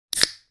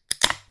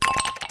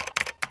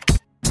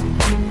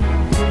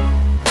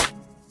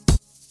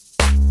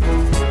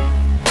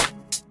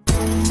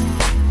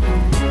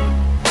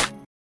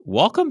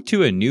Welcome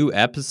to a new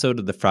episode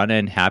of the Front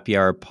End Happy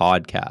Hour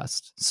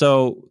podcast.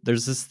 So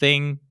there's this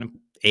thing,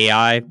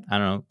 AI, I don't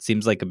know, it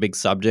seems like a big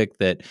subject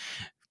that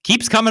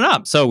keeps coming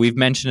up. So we've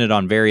mentioned it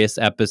on various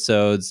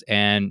episodes,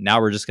 and now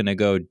we're just going to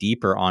go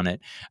deeper on it.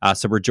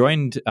 So we're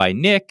joined by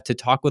Nick to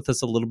talk with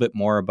us a little bit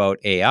more about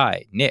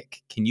AI.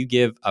 Nick, can you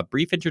give a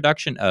brief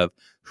introduction of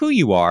who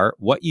you are,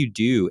 what you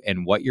do,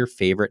 and what your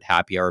favorite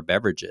happy hour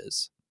beverage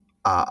is?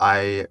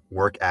 I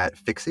work at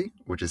Fixie,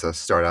 which is a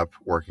startup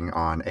working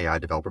on AI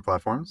developer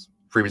platforms.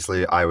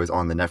 Previously, I was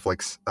on the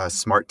Netflix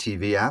smart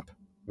TV app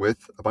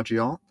with a bunch of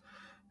y'all.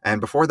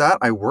 And before that,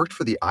 I worked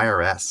for the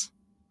IRS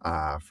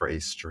for a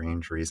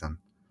strange reason.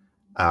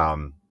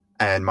 And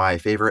my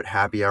favorite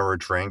happy hour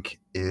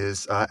drink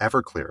is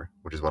Everclear,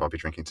 which is what I'll be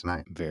drinking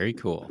tonight. Very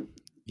cool.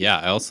 Yeah,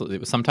 I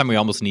also sometimes we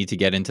almost need to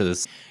get into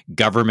this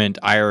government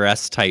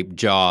IRS type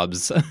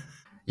jobs.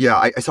 Yeah,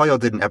 I saw y'all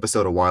did an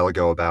episode a while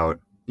ago about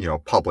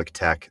public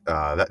tech.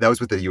 That was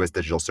with the U.S.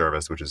 Digital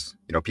Service, which is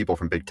people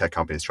from big tech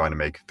companies trying to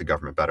make the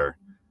government better.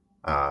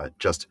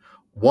 Just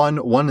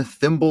one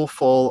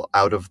thimbleful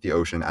out of the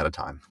ocean at a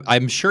time.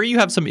 I'm sure you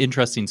have some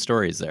interesting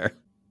stories there.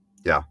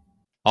 Yeah.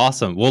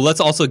 Awesome. Well,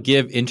 let's also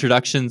give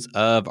introductions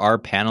of our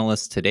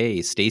panelists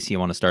today. Stacy, you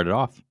want to start it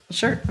off?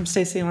 Sure. I'm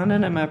Stacy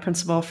London. I'm a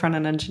principal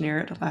front-end engineer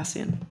at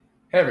Atlassian.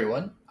 Hey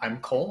everyone, I'm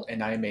Cole,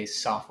 and I am a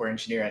software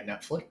engineer at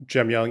Netflix.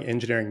 Jem Young,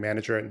 engineering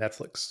manager at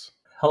Netflix.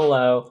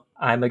 Hello,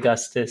 I'm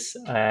Augustus,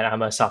 and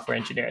I'm a software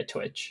engineer at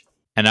Twitch.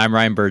 And I'm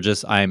Ryan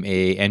Burgess. I'm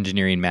a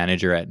engineering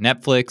manager at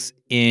Netflix.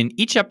 In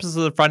each episode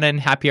of the Front End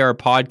Happy Hour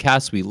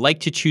podcast, we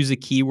like to choose a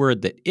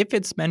keyword that if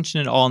it's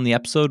mentioned at all in the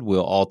episode,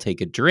 we'll all take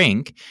a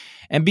drink.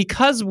 And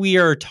because we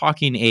are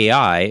talking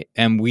AI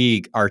and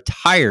we are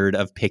tired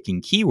of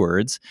picking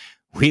keywords,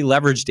 we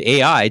leveraged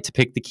AI to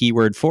pick the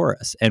keyword for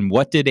us. And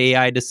what did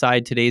AI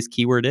decide today's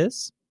keyword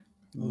is?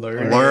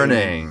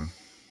 Learning.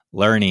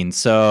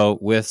 So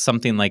with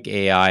something like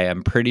AI,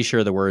 I'm pretty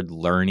sure the word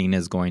learning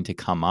is going to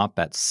come up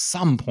at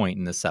some point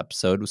in this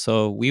episode.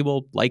 So we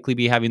will likely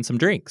be having some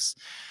drinks.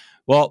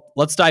 Well,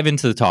 let's dive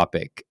into the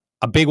topic.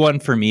 A big one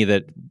for me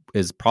that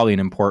is probably an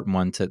important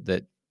one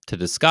to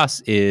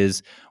discuss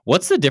is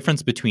what's the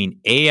difference between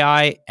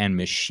AI and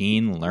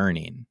machine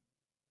learning?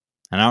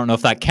 And I don't know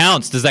if that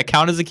counts. Does that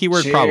count as a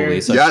keyword? Cheers.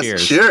 Probably. So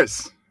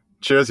Yes,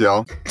 cheers,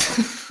 y'all.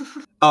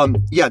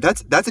 Yeah,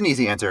 that's an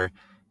easy answer.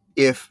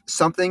 If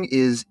something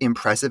is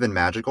impressive and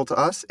magical to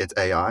us, it's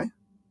AI.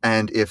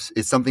 And if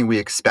it's something we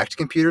expect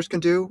computers can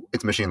do,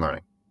 it's machine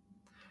learning.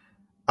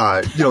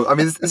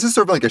 This is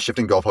sort of like a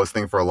shifting goalpost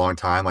thing for a long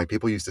time. Like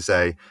people used to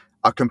say,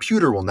 a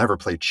computer will never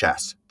play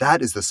chess.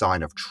 That is the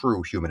sign of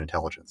true human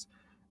intelligence.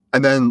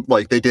 And then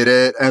like they did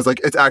it, and it's like,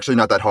 it's actually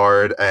not that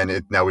hard.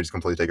 And now we just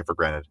completely take it for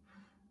granted.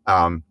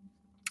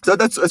 So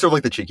that's sort of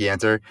like the cheeky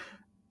answer.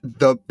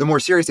 The more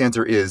serious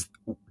answer is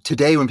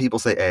today when people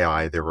say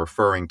AI, they're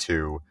referring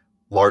to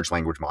large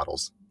language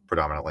models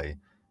predominantly.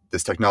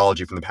 This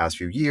technology from the past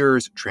few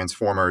years,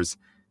 transformers,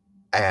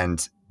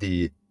 and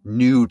the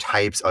new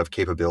types of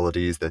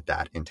capabilities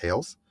that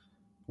entails,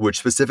 which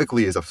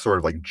specifically is a sort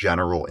of like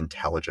general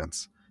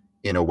intelligence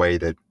in a way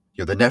that,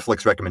 the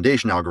Netflix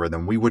recommendation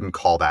algorithm, we wouldn't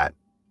call that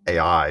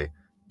AI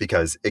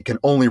because it can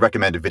only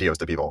recommend videos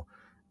to people.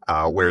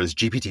 Whereas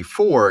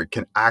GPT-4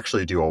 can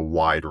actually do a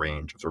wide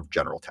range of sort of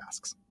general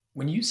tasks.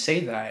 When you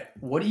say that,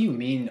 what do you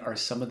mean are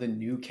some of the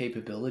new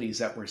capabilities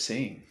that we're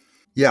seeing?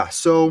 Yeah,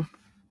 so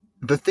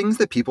the things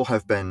that people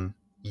have been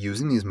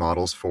using these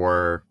models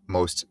for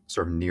most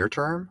sort of near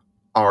term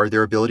are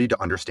their ability to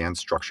understand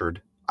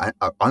unstructured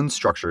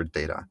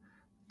data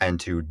and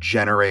to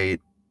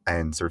generate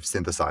and sort of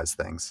synthesize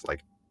things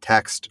like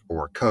text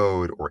or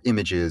code or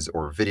images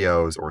or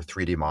videos or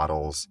 3D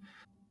models.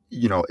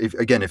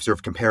 If sort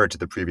of compare it to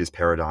the previous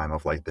paradigm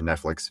of like the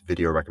Netflix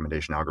video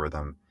recommendation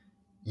algorithm,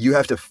 you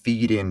have to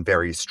feed in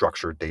very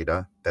structured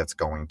data that's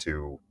going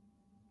to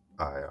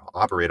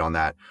operate on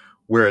that.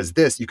 Whereas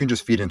this, you can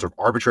just feed in sort of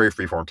arbitrary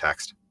freeform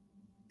text.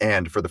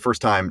 And for the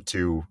first time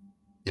to,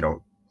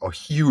 a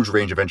huge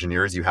range of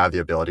engineers, you have the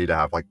ability to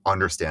have like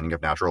understanding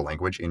of natural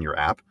language in your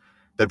app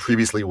that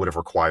previously would have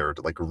required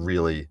like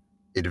really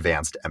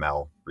advanced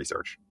ML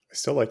research. I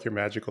still like your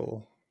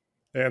magical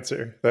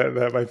answer.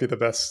 That might be the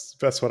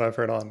best one I've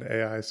heard on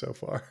AI so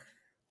far.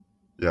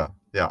 Yeah.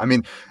 I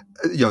mean,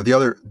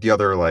 the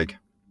other like,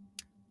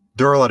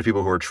 there are a lot of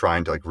people who are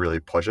trying to like really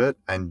push it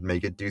and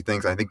make it do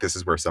things. I think this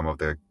is where some of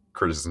the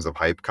criticisms of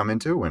hype come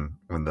into when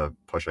the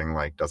pushing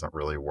like doesn't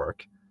really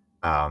work.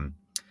 And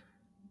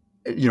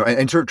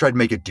sort of try to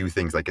make it do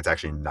things like it's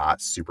actually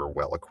not super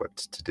well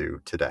equipped to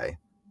do today.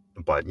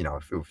 But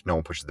if no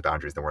one pushes the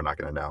boundaries, then we're not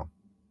going to know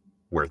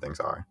where things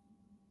are.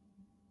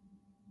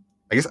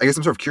 I guess I'm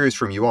sort of curious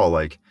from you all,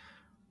 like,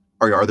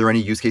 are there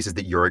any use cases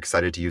that you're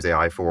excited to use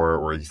AI for,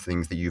 or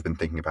things that you've been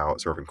thinking about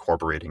sort of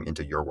incorporating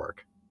into your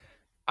work?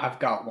 I've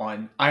got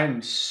one. I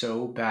am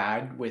so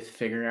bad with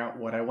figuring out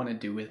what I want to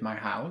do with my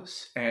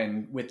house.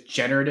 And with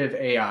generative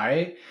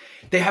AI,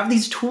 they have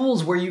these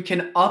tools where you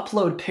can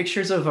upload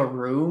pictures of a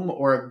room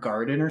or a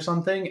garden or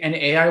something, and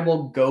AI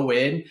will go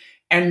in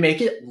and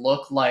make it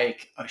look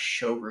like a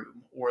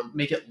showroom or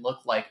make it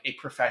look like a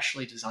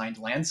professionally designed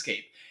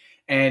landscape.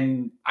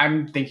 And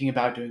I'm thinking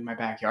about doing my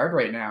backyard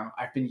right now.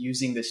 I've been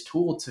using this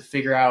tool to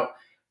figure out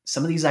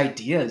some of these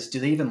ideas. Do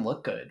they even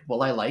look good?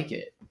 Will I like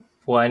it?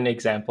 One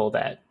example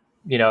that,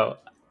 you know,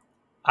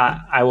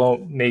 I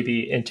won't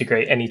maybe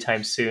integrate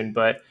anytime soon,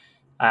 but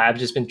I've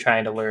just been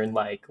trying to learn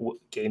like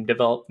game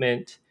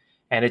development,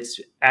 and it's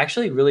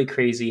actually really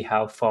crazy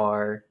how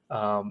far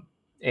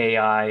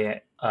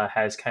AI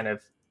has kind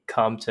of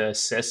come to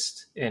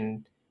assist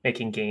in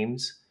making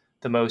games.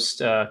 The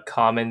most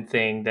common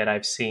thing that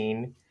I've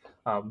seen,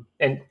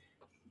 and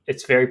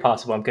it's very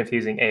possible I'm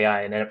confusing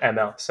AI and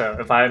ML. So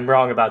if I'm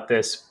wrong about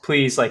this,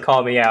 please like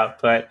call me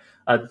out. But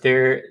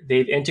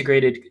they've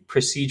integrated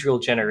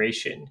procedural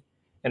generation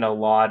in a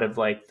lot of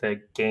like the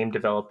game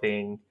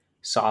developing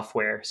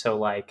software. So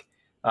like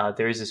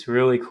there's this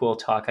really cool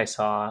talk I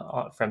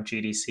saw from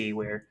GDC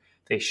where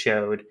they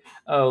showed,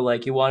 oh,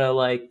 like you want to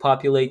like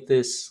populate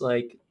this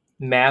like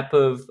map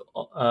of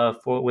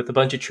for with a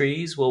bunch of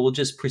trees. Well, we'll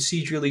just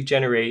procedurally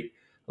generate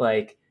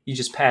like you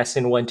just pass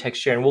in one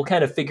texture and we'll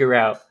kind of figure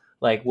out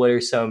like what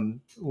are some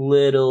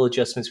little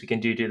adjustments we can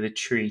do to the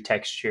tree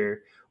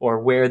texture or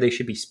where they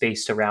should be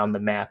spaced around the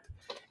map.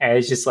 And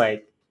it's just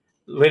like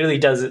literally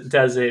does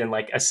it in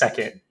like a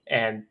second.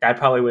 And that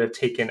probably would have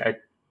taken a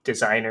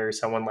designer or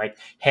someone like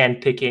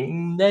hand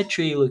picking that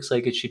tree looks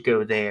like it should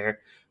go there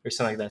or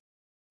something like that.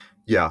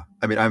 Yeah,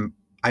 I mean,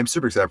 I'm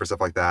super excited for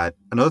stuff like that.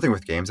 Another thing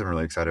with games I'm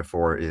really excited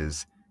for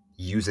is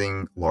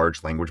using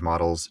large language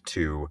models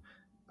to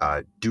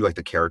do like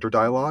the character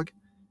dialogue.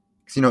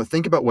 Because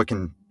think about what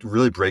can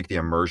really break the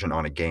immersion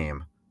on a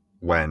game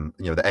when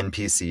the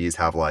NPCs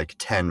have like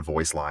 10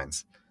 voice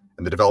lines,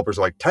 and the developers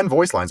are like 10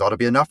 voice lines ought to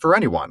be enough for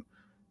anyone.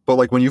 But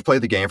like when you've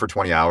played the game for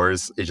 20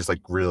 hours, it just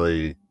like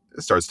really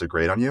starts to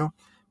grate on you.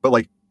 But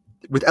like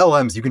with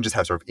LMs, you can just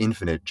have sort of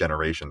infinite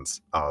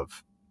generations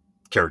of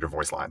character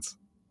voice lines.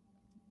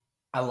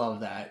 I love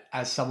that.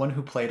 As someone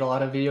who played a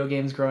lot of video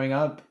games growing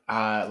up,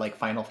 like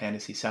Final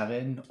Fantasy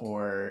VII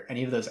or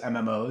any of those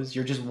MMOs,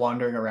 you're just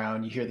wandering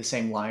around, you hear the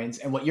same lines.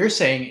 And what you're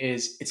saying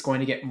is it's going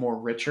to get more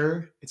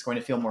richer, it's going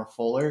to feel more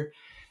fuller.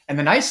 And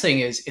the nice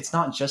thing is it's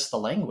not just the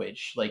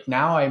language. Like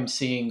now I'm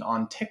seeing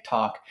on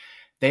TikTok,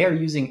 they are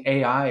using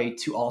AI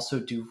to also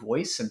do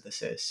voice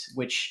synthesis,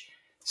 which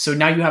so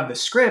now you have the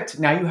script,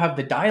 now you have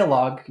the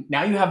dialogue,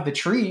 now you have the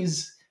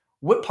trees.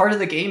 What part of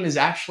the game is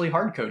actually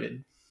hard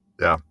coded?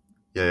 Yeah.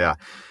 Yeah.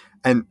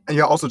 And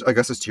yeah, also, I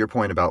guess it's to your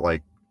point about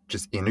like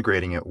just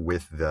integrating it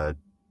with the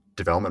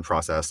development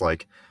process.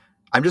 Like,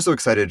 I'm just so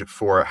excited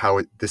for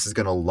how this is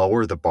going to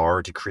lower the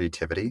bar to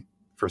creativity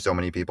for so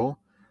many people.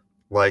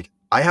 Like,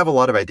 I have a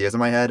lot of ideas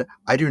in my head.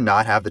 I do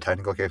not have the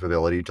technical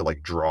capability to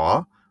like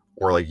draw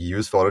or like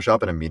use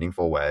Photoshop in a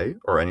meaningful way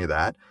or any of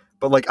that.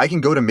 But like, I can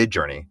go to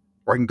Midjourney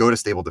or I can go to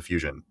Stable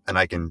Diffusion and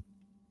I can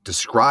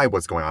describe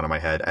what's going on in my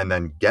head and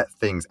then get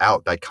things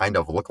out that kind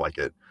of look like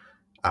it.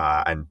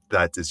 And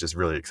that is just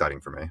really exciting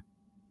for me.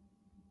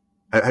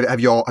 Have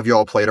you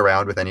all played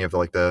around with any of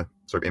the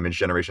sort of image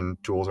generation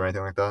tools or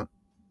anything like that?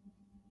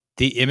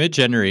 The image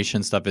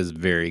generation stuff is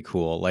very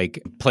cool.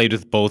 Like played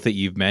with both that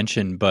you've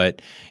mentioned,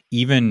 but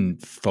even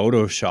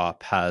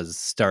Photoshop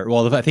has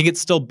well, I think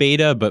it's still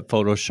beta, but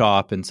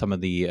Photoshop and some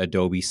of the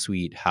Adobe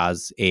suite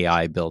has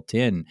AI built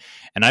in.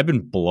 And I've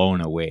been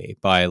blown away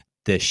by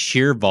the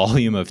sheer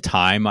volume of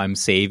time I'm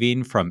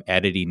saving from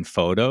editing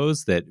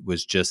photos that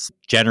was just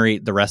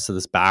generate the rest of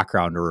this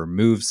background or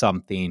remove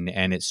something.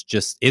 And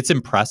it's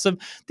impressive.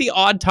 The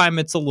odd time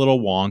it's a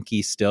little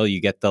wonky still.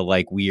 You get the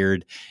like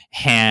weird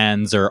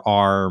hands or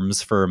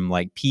arms from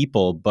like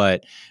people.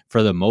 But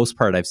for the most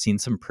part, I've seen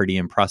some pretty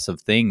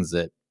impressive things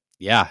that,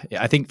 yeah,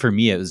 I think for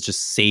me, it was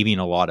just saving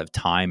a lot of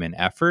time and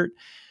effort.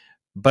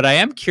 But I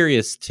am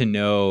curious to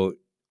know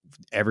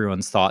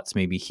everyone's thoughts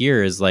maybe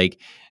here is like,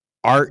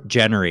 art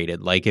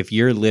generated, like if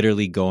you're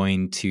literally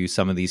going to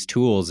some of these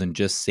tools and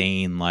just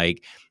saying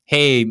like,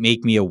 hey,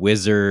 make me a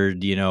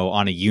wizard,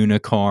 on a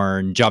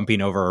unicorn jumping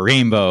over a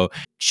rainbow,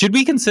 should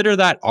we consider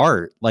that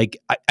art? Like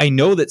I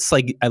know that's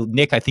like,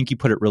 Nick, I think you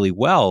put it really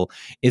well,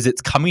 is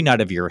it's coming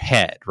out of your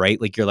head, right?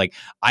 Like you're like,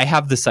 I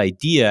have this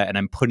idea and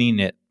I'm putting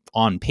it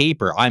on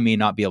paper. I may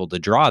not be able to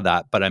draw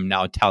that, but I'm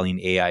now telling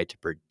AI to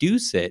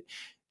produce it.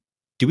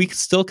 Do we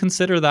still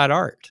consider that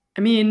art?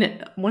 I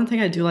mean, one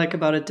thing I do like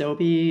about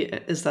Adobe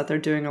is that they're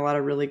doing a lot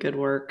of really good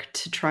work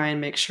to try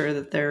and make sure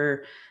that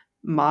their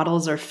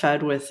models are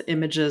fed with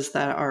images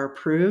that are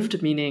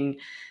approved, meaning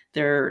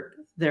they're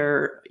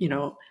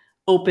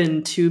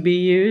open to be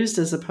used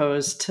as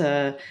opposed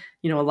to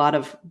a lot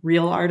of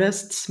real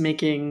artists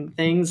making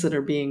things that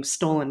are being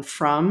stolen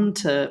from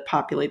to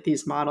populate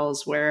these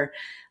models, where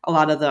a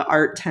lot of the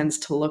art tends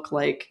to look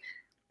like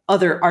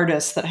other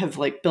artists that have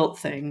like built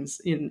things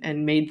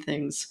and made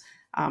things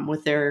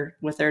with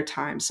their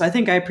time. So I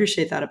think I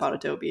appreciate that about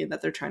Adobe and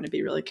that they're trying to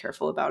be really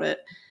careful about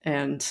it.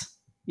 And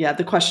yeah,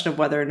 the question of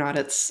whether or not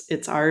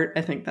it's art,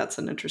 I think that's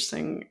an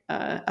interesting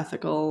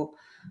ethical,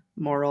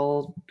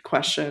 moral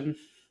question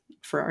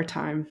for our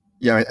time.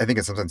 Yeah, I think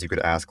it's sometimes you could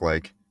ask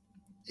like,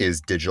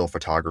 is digital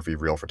photography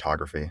real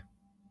photography?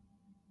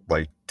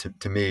 Like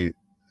to me,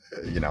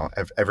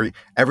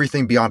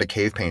 everything beyond a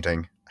cave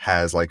painting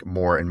has like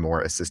more and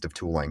more assistive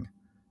tooling,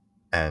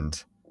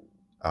 and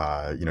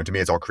to me,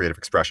 it's all creative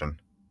expression.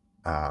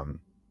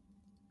 Um,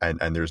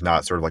 and there's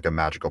not sort of like a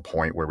magical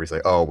point where we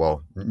say, oh,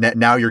 well,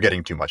 now you're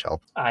getting too much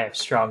help. I have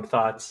strong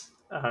thoughts.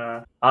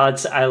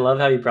 I love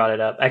how you brought it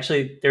up.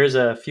 Actually, there was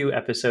a few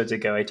episodes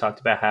ago I talked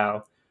about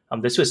how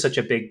this was such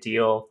a big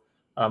deal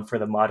for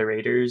the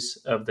moderators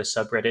of the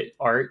subreddit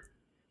art,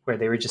 where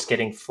they were just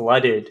getting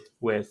flooded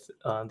with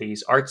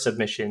these art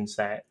submissions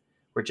that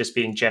were just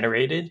being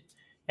generated,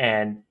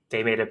 and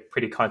they made a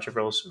pretty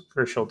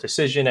controversial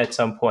decision at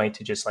some point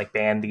to just like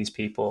ban these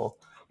people.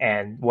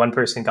 And one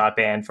person got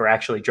banned for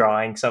actually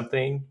drawing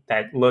something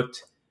that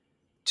looked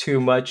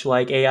too much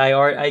like AI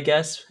art, I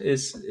guess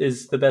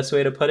is the best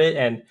way to put it.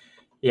 And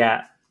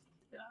yeah,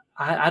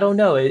 I don't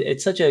know.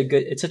 It's such a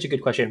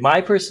good question.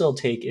 My personal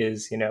take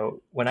is,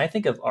 when I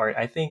think of art,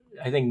 I think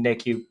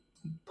Nick, you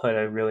put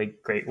a really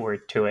great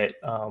word to it,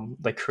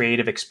 like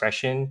creative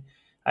expression.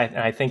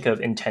 I think of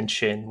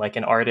intention, like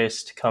an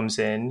artist comes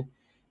in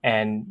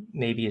and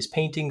maybe is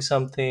painting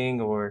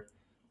something or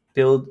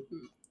build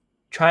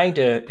trying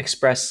to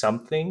express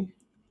something.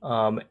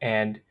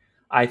 And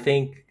I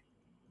think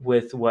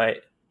with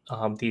what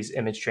these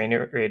image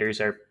generators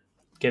are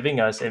giving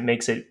us, it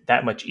makes it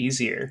that much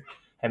easier.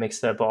 It makes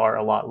the bar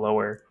a lot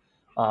lower.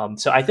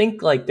 So I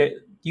think like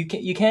you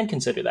can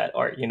consider that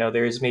art.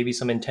 There's maybe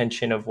some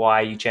intention of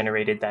why you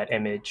generated that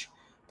image,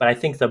 but I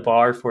think the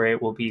bar for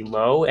it will be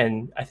low,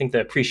 and I think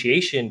the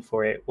appreciation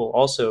for it will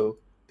also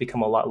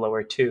become a lot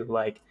lower too.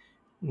 Like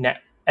now,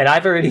 and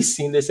I've already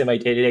seen this in my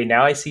day to day.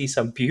 Now I see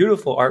some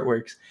beautiful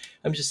artworks.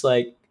 I'm just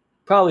like,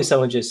 probably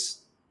someone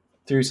just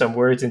threw some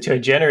words into a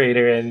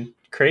generator and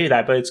created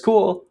that, but it's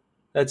cool.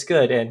 That's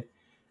good. And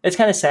it's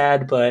kind of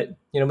sad, but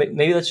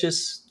maybe that's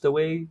just the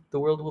way the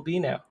world will be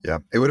now. Yeah,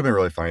 it would have been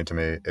really funny to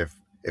me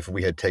if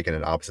we had taken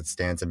an opposite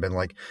stance and been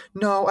like,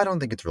 no, I don't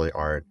think it's really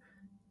art.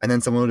 And then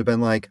someone would have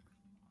been like,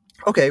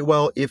 okay,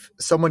 well, if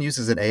someone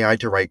uses an AI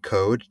to write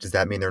code, does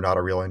that mean they're not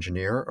a real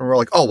engineer? And we're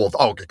like,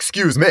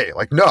 excuse me.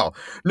 Like, no.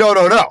 No,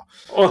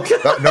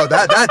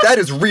 that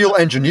is real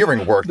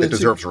engineering work that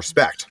deserves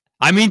respect.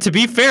 I mean, to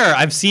be fair,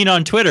 I've seen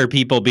on Twitter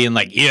people being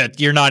like, yeah,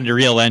 you're not a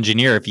real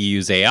engineer if you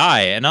use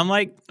AI. And I'm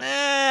like,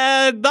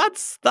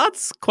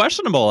 that's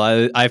questionable.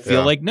 I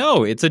feel like,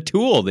 no, it's a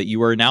tool that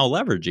you are now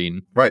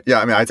leveraging. Right.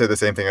 Yeah. I mean, I'd say the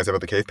same thing I said about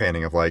the cave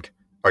painting of like,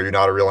 are you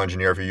not a real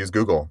engineer if you use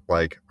Google?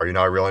 Like, are you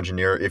not a real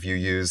engineer if you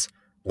use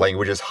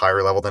languages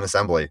higher level than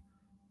assembly?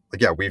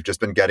 Like, yeah, we've just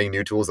been getting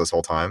new tools this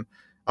whole time.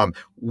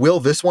 Will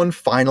this one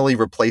finally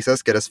replace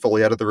us, get us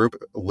fully out of the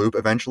loop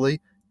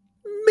eventually?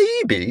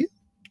 Maybe.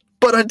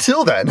 But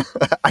until then,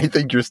 I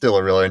think you're still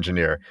a real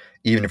engineer,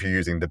 even if you're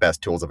using the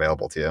best tools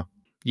available to you.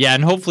 Yeah,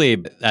 and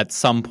hopefully at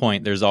some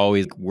point there's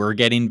always we're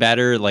getting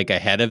better, like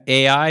ahead of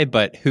AI,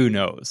 but who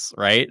knows,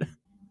 right?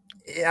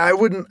 Yeah,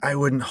 I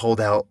wouldn't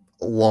hold out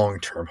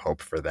long-term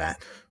hope for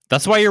that.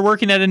 That's why you're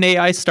working at an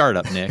AI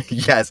startup, Nick.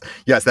 Yes,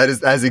 that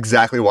is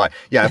exactly why.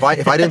 Yeah, if I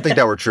didn't think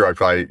that were true, I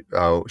probably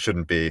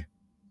shouldn't be,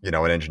 an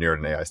engineer at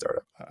an AI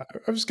startup.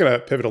 I'm just going to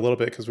pivot a little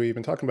bit because we've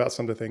been talking about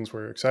some of the things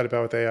we're excited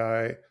about with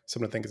AI,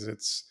 some of the things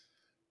it's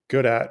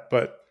good at,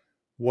 but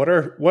what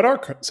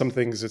are some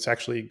things it's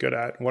actually good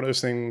at? What are those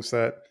things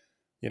that,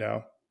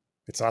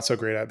 it's not so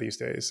great at these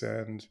days?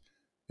 And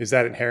is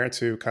that inherent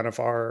to kind of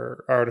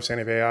our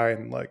understanding of AI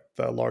and like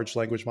the large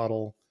language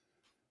model,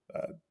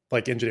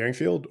 like engineering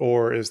field,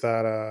 or is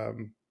that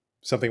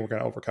something we're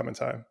going to overcome in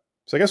time?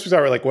 So I guess we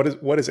start with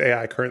like, what is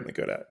AI currently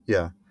good at?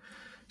 Yeah.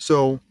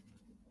 So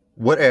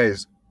what AI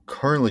is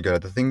currently good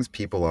at,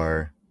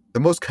 the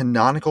most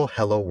canonical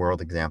hello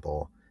world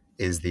example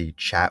is the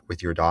chat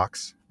with your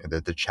docs,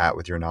 the chat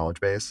with your knowledge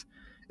base.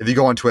 If you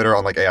go on Twitter,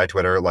 on like AI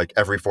Twitter, like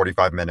every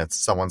 45 minutes,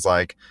 someone's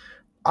like,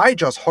 I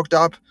just hooked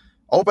up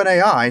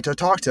OpenAI to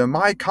talk to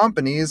my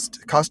company's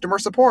customer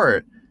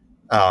support.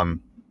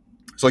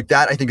 So like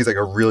that, I think is like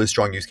a really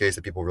strong use case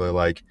that people really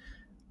like.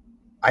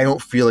 I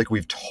don't feel like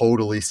we've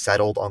totally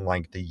settled on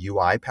like the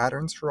UI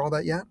patterns for all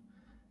that yet.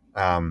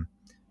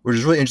 Which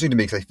is really interesting to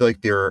me because I feel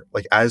like they're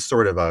like, as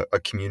sort of a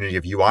community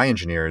of UI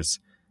engineers,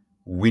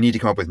 we need to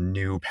come up with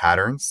new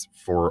patterns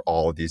for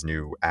all of these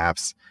new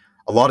apps.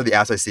 A lot of the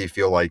apps I see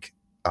feel like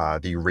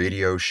the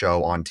radio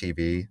show on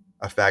TV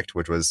effect,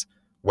 which was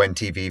when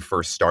TV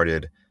first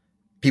started.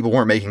 People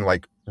weren't making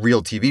like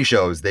real TV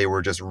shows. They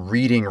were just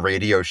reading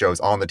radio shows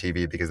on the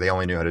TV because they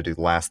only knew how to do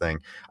the last thing.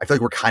 I feel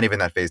like we're kind of in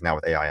that phase now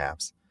with AI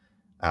apps.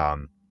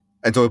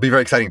 And so it'll be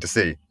very exciting to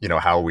see,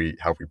 how we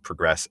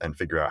progress and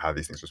figure out how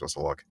these things are supposed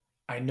to look.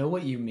 I know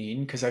what you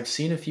mean because I've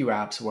seen a few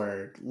apps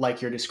where,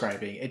 like you're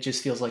describing, it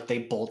just feels like they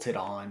bolted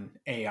on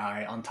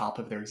AI on top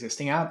of their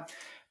existing app.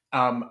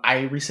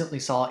 I recently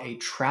saw a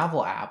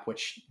travel app,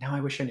 which now I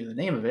wish I knew the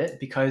name of it,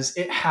 because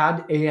it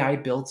had AI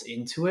built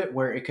into it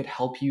where it could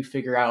help you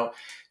figure out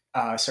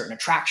certain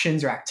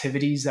attractions or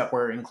activities that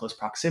were in close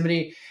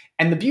proximity.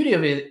 And the beauty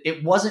of it,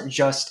 it wasn't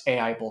just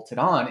AI bolted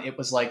on. It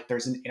was like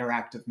there's an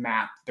interactive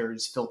map,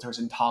 there's filters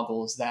and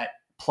toggles that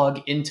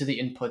plug into the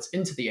inputs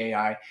into the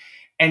AI,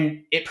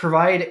 and it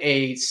provide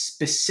a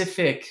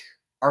specific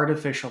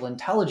artificial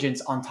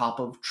intelligence on top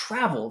of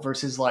travel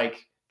versus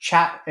like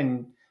chat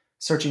and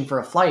searching for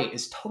a flight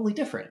is totally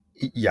different.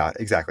 Yeah,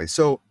 exactly.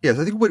 So yeah,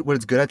 so I think what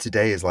it's good at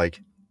today is like,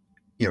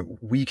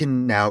 we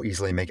can now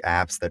easily make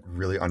apps that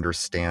really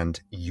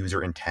understand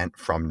user intent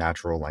from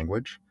natural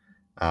language.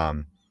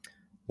 Um,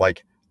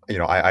 like,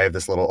 I have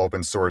this little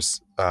open source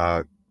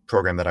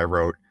program that I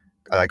wrote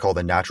that I call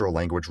the natural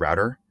language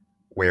router,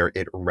 where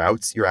it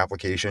routes your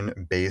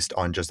application based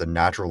on just a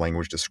natural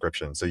language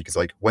description. So you can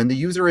like, when the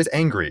user is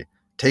angry,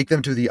 take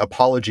them to the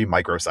apology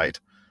microsite,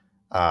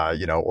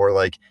 or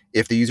like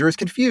if the user is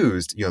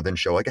confused, then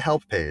show like a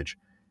help page.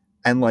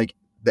 And like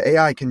the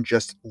AI can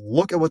just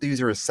look at what the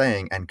user is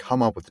saying and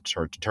come up with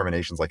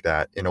determinations like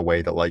that in a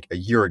way that like a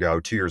year ago,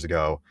 2 years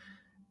ago,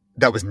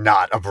 that was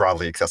not a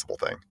broadly accessible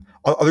thing.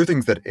 Other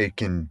things that it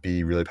can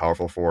be really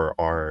powerful for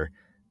are,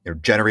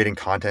 generating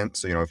content.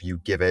 So, if you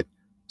give it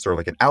sort of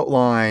like an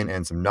outline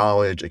and some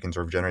knowledge, it can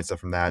sort of generate stuff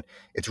from that.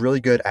 It's really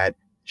good at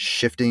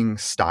shifting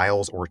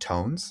styles or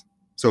tones.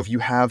 So if you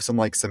have some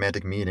like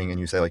semantic meaning and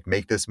you say like,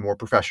 make this more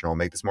professional,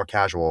 make this more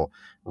casual,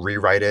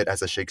 rewrite it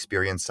as a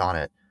Shakespearean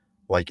sonnet,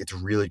 like it's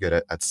really good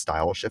at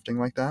style shifting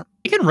like that.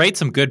 You can write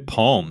some good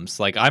poems.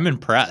 Like I'm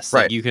impressed.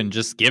 Right. Like you can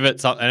just give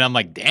it something, and I'm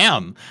like,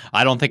 damn,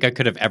 I don't think I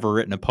could have ever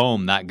written a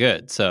poem that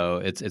good. So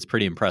it's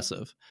pretty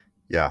impressive.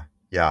 Yeah,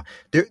 yeah.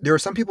 There are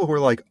some people who are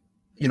like,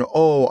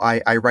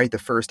 I write the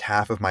first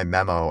half of my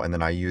memo and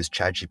then I use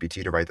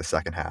ChatGPT to write the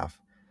second half,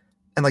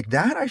 and like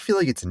that, I feel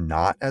like it's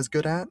not as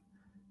good at.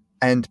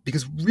 And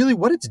because really,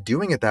 what it's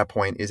doing at that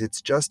point is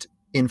it's just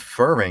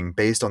inferring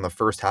based on the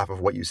first half of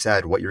what you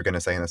said, what you're going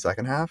to say in the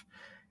second half.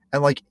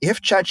 And like,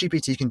 if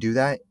ChatGPT can do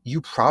that,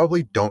 you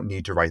probably don't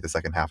need to write the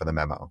second half of the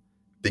memo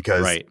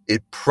because Right.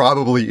 it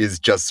probably is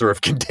just sort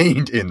of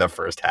contained in the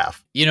first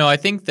half. I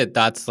think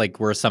that's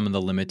like where some of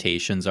the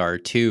limitations are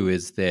too,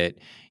 is that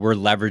we're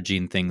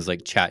leveraging things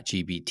like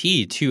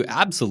ChatGPT to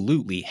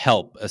absolutely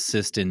help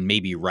assist in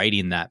maybe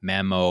writing that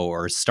memo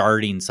or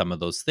starting some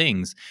of those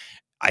things.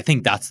 I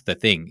think that's the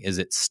thing, is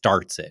it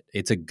starts it.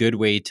 It's a good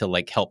way to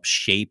like help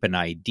shape an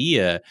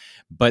idea,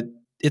 but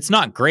it's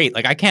not great.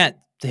 Like I can't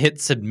hit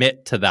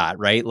submit to that,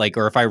 right? Like,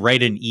 or if I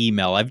write an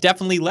email, I've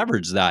definitely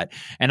leveraged that.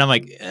 And I'm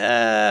like,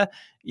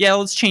 yeah,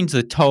 let's change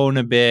the tone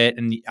a bit.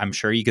 And I'm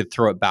sure you could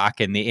throw it back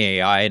in the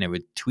AI and it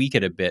would tweak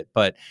it a bit.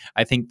 But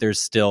I think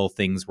there's still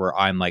things where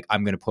I'm like,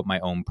 I'm going to put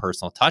my own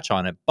personal touch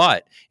on it.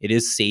 But it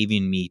is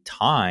saving me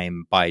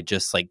time by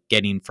just like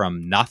getting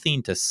from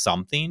nothing to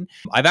something.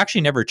 I've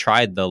actually never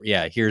tried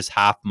here's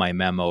half my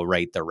memo,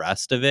 write the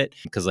rest of it.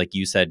 Because like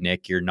you said,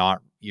 Nick,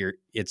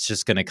 it's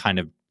just going to kind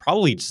of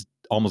probably just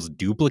almost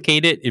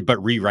duplicate it,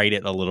 but rewrite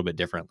it a little bit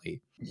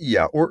differently.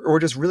 Yeah, or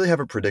just really have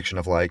a prediction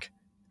of like,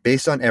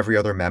 based on every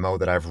other memo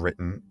that I've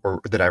written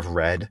or that I've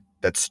read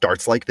that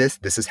starts like this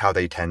is how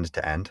they tend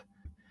to end.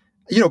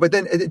 But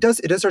then it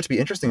does start to be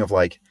interesting of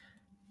like,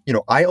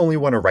 I only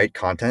want to write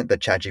content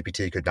that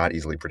ChatGPT could not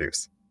easily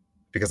produce.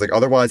 Because like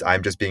otherwise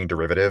I'm just being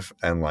derivative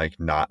and like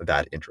not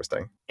that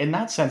interesting. In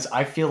that sense,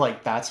 I feel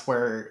like that's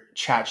where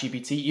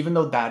ChatGPT, even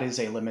though that is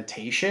a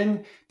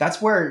limitation,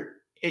 that's where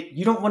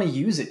you don't want to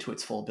use it to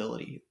its full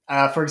ability.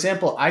 For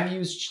example, I've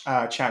used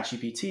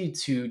ChatGPT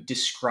to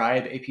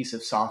describe a piece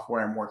of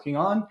software I'm working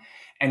on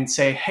and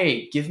say,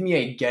 hey, give me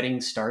a getting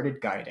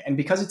started guide. And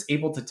because it's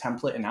able to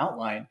template and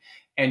outline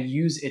and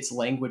use its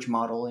language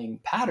modeling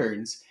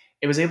patterns,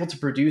 it was able to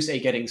produce a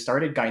getting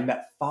started guide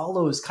that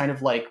follows kind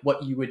of like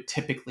what you would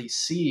typically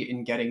see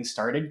in getting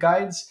started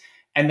guides.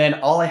 And then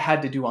all I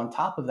had to do on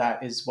top of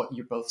that is what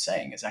you're both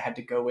saying, is I had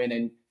to go in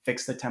and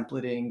fix the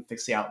templating,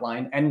 fix the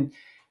outline. And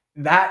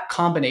that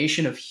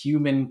combination of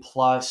human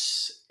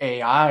plus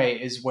AI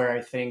is where I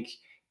think,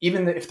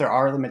 even if there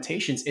are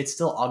limitations, it's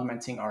still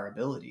augmenting our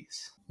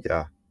abilities.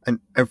 Yeah. And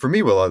for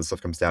me, what a lot of this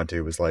stuff comes down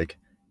to is like,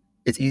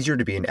 it's easier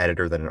to be an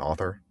editor than an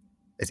author.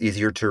 It's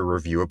easier to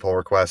review a pull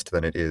request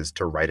than it is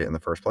to write it in the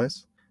first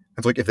place.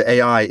 And so like if the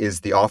AI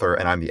is the author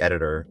and I'm the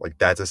editor, like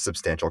that's a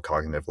substantial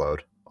cognitive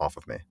load off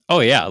of me.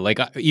 Oh yeah, like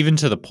even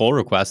to the pull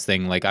request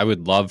thing, like I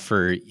would love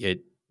for it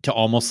to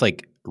almost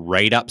like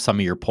write up some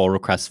of your pull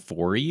requests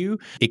for you.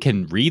 It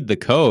can read the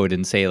code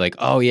and say like,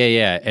 oh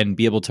yeah, and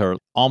be able to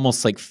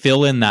almost like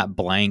fill in that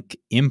blank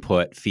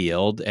input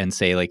field and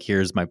say like,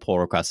 here's my pull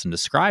request, and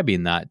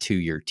describing that to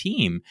your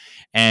team.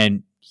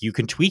 And you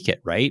can tweak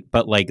it, right?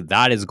 But like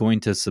that is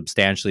going to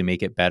substantially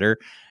make it better.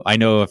 I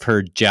know I've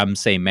heard Jem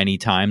say many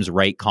times,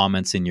 write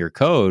comments in your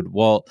code.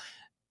 Well,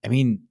 I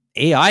mean,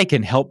 AI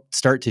can help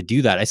start to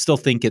do that. I still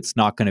think it's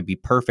not going to be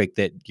perfect,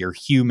 that your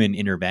human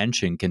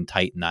intervention can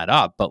tighten that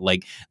up. But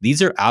like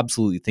these are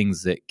absolutely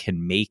things that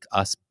can make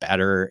us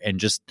better and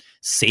just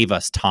save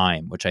us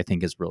time, which I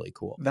think is really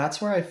cool.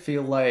 That's where I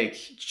feel like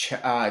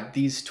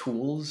these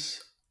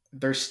tools,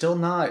 they're still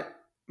not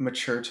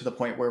mature to the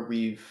point where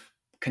we've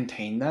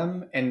contained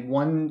them. And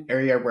one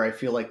area where I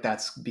feel like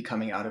that's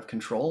becoming out of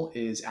control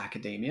is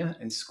academia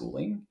and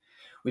schooling.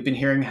 We've been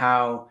hearing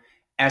how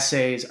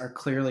essays are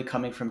clearly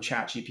coming from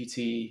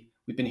ChatGPT.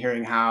 We've been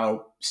hearing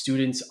how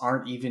students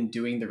aren't even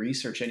doing the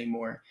research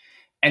anymore.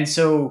 And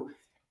so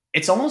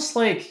it's almost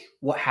like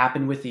what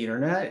happened with the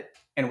internet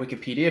and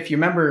Wikipedia. If you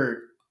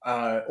remember,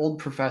 old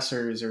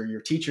professors or your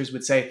teachers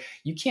would say,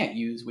 you can't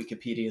use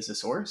Wikipedia as a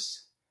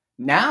source.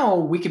 Now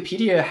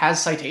Wikipedia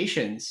has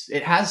citations,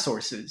 it has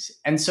sources.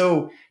 And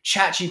so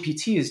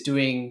ChatGPT is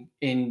doing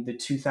in the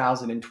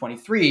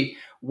 2023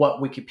 what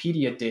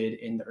Wikipedia did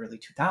in the early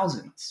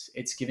 2000s.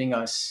 It's giving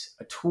us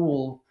a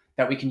tool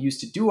that we can use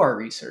to do our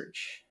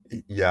research.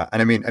 Yeah.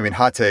 And I mean,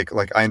 hot take,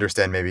 like I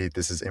understand maybe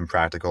this is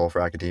impractical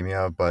for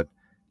academia, but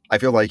I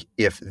feel like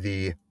if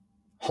the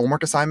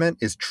homework assignment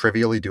is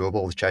trivially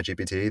doable with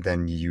ChatGPT,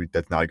 then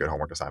that's not a good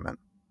homework assignment.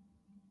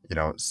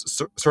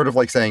 Sort of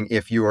like saying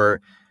if you're,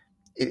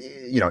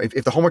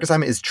 if the homework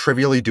assignment is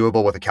trivially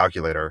doable with a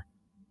calculator,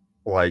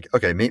 like,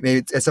 okay,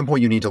 maybe at some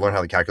point you need to learn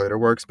how the calculator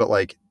works, but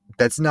like,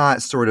 that's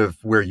not sort of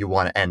where you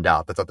want to end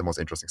up. That's not the most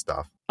interesting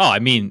stuff. Oh, I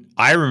mean,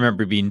 I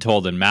remember being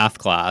told in math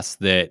class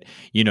that,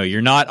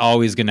 you're not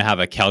always going to have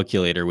a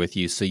calculator with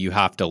you, so you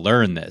have to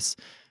learn this.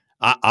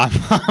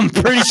 I'm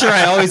pretty sure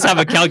I always have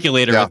a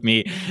calculator with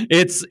me.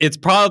 It's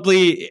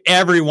probably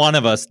every one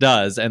of us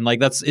does, and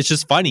like it's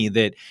just funny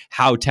that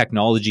how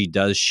technology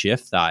does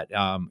shift that,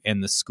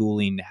 and the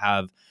schooling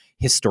have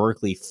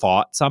historically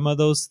fought some of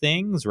those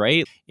things,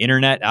 right?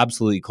 Internet,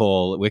 absolutely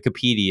cool.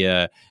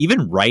 Wikipedia,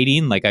 even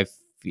writing, like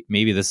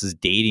maybe this is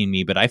dating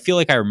me, but I feel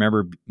like I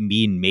remember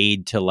being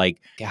made to like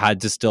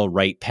had to still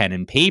write pen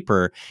and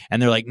paper, and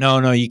they're like,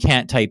 no, you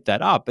can't type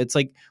that up. It's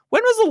like,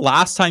 when was the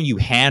last time you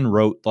hand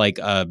wrote like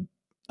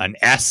an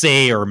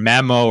essay or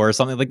memo or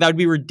something? Like that would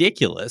be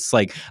ridiculous.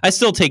 Like I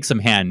still take some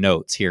hand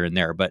notes here and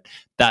there, but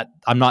that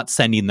I'm not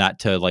sending that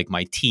to like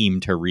my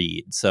team to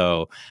read.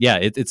 So yeah,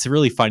 it's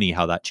really funny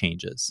how that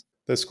changes.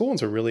 The school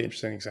one's a really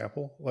interesting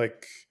example.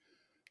 Like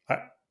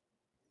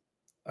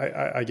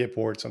I get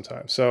bored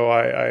sometimes. So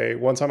I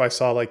one time I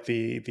saw like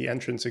the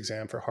entrance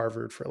exam for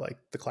Harvard for like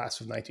the class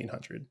of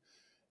 1900,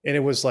 and it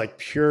was like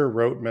pure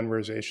rote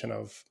memorization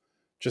of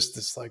just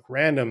this like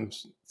random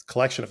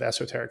collection of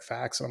esoteric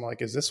facts. And I'm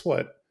like, is this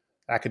what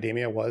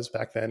academia was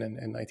back then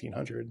in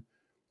 1900?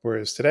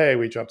 Whereas today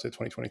we jump to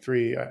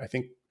 2023. I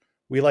think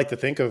we like to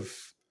think of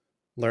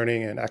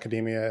learning and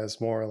academia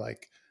as more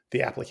like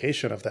the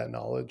application of that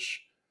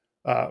knowledge.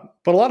 But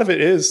a lot of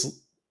it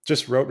is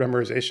just rote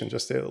memorization,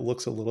 just it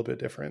looks a little bit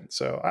different.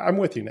 So I'm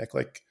with you, Nick.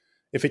 Like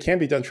if it can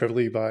be done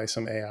trivially by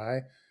some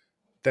AI,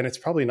 then it's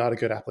probably not a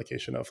good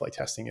application of like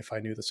testing if I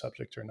knew the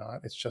subject or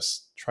not. It's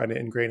just trying to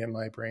ingrain in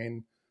my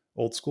brain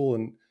old school.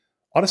 And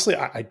honestly,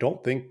 I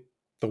don't think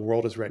the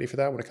world is ready for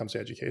that when it comes to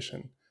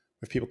education.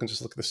 If people can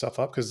just look this stuff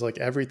up, because like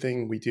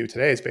everything we do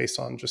today is based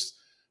on just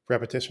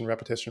repetition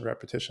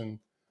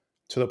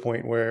to the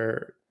point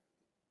where,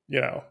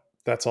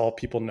 that's all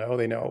people know.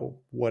 They know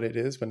what it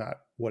is, but not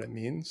what it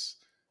means.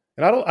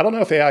 And I don't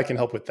know if AI can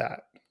help with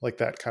that, like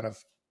that kind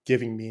of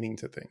giving meaning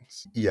to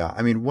things. Yeah.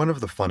 I mean, one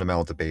of the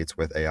fundamental debates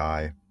with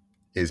AI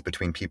is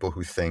between people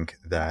who think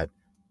that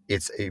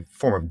it's a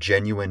form of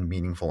genuine,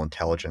 meaningful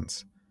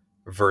intelligence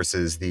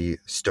versus the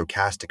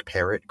stochastic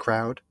parrot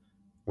crowd,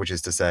 which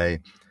is to say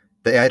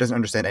the AI doesn't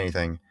understand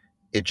anything.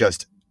 It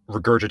just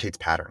regurgitates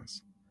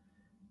patterns.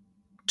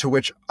 To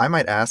which I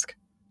might ask,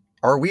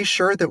 are we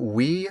sure that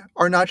we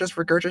are not just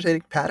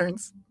regurgitating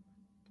patterns?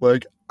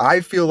 Like, I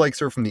feel like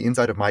sort of from the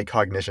inside of my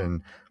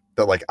cognition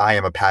that like I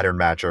am a pattern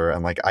matcher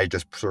and like I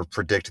just sort of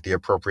predict the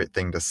appropriate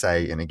thing to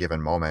say in a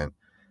given moment.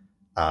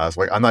 So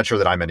like I'm not sure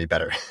that I'm any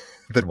better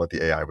than what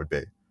the AI would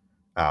be.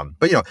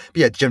 But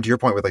yeah, Jim, to your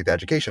point with like the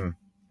education,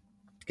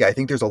 yeah, I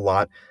think there's a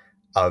lot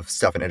of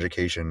stuff in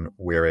education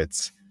where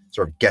it's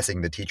sort of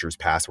guessing the teacher's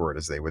password,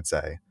 as they would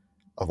say,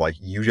 of like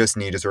you just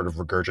need to sort of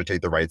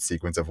regurgitate the right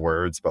sequence of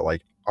words, but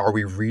like, are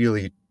we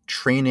really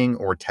training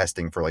or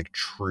testing for like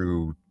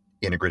true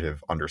integrative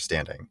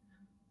understanding?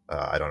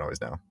 I don't always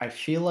know. I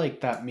feel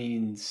like that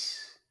means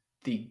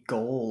the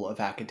goal of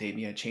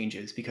academia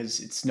changes because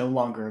it's no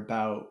longer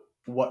about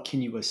what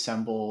can you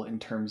assemble in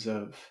terms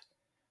of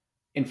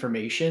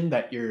information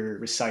that you're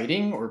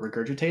reciting or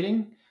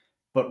regurgitating,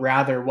 but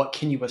rather what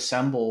can you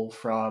assemble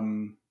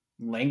from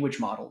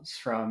language models,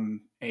 from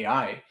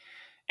AI.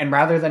 And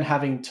rather than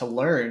having to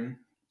learn,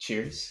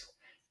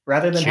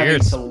 rather than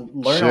having to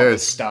learn all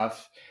this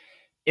stuff,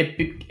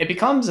 it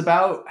becomes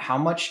about how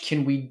much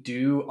can we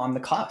do on the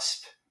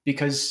cusp?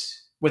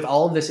 Because with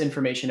all of this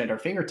information at our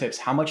fingertips,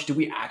 how much do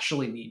we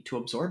actually need to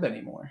absorb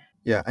anymore?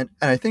 Yeah, and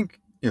I think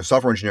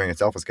software engineering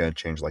itself is going to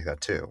change like that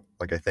too.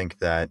 Like I think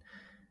that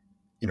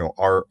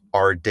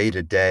our day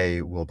to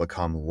day will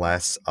become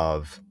less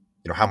of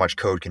how much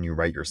code can you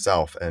write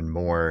yourself and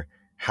more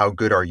how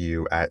good are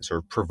you at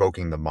sort of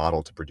provoking the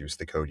model to produce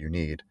the code you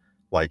need.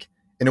 Like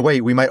in a way,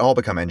 we might all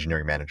become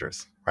engineering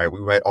managers, right? We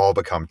might all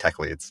become tech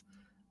leads,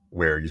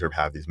 where you sort of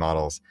have these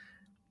models.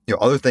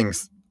 Other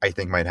things I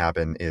think might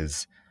happen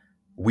is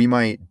we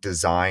might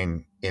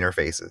design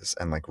interfaces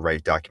and like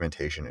write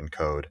documentation and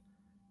code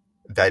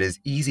that is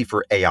easy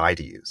for AI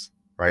to use,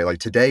 right? Like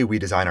today we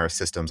design our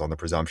systems on the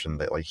presumption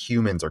that like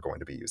humans are going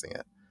to be using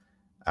it.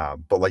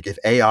 But like if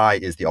AI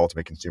is the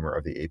ultimate consumer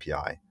of the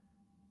API,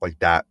 like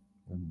that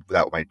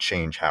might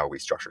change how we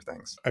structure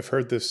things. I've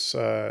heard this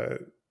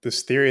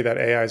this theory that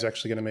AI is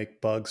actually going to make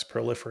bugs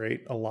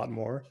proliferate a lot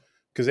more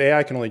because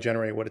AI can only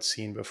generate what it's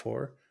seen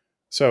before.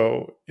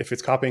 So if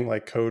it's copying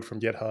like code from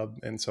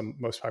GitHub in some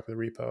most popular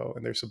repo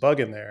and there's a bug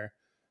in there,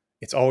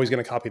 it's always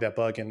going to copy that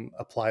bug and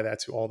apply that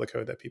to all the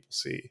code that people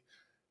see.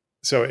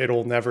 So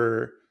it'll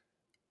never.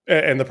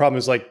 And the problem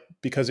is like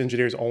because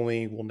engineers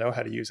only will know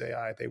how to use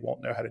AI, they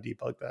won't know how to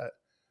debug that.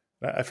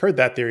 I've heard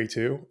that theory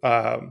too.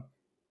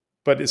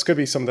 But this could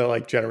be some of the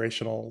like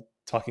generational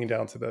talking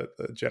down to the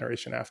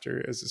generation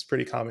after is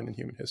pretty common in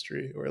human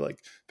history where like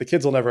the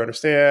kids will never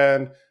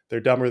understand, they're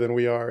dumber than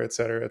we are, et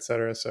cetera, et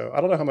cetera. So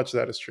I don't know how much of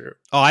that is true.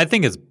 Oh, I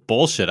think it's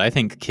bullshit. I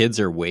think kids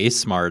are way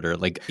smarter.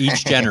 Like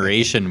each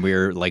generation,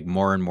 we're like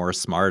more and more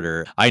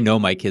smarter. I know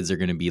my kids are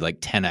going to be like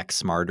 10x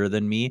smarter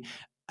than me.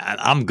 And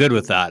I'm good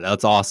with that.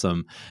 That's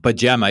awesome. But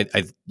Jem,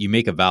 you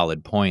make a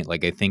valid point.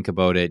 Like I think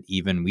about it,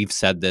 even we've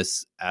said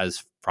this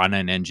as front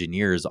end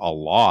engineers a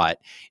lot,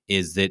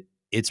 is that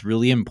it's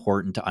really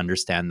important to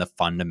understand the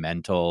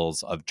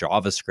fundamentals of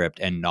JavaScript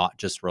and not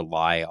just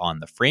rely on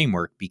the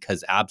framework,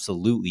 because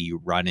absolutely you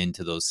run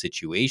into those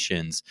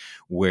situations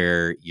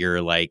where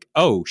you're like,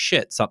 oh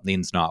shit,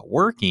 something's not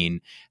working.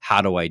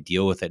 How do I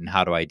deal with it and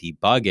how do I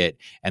debug it?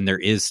 And there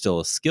is still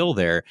a skill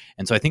there.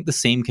 And so I think the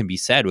same can be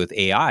said with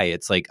AI.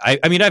 It's like,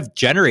 I mean, I've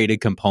generated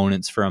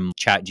components from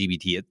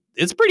ChatGPT.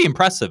 It's pretty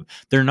impressive.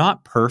 They're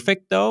not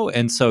perfect though.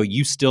 And so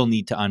you still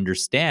need to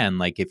understand,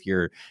 like if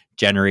you're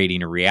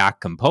generating a React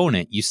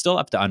component, you still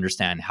have to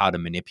understand how to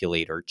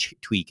manipulate or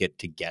tweak it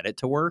to get it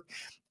to work.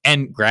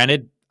 And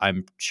granted,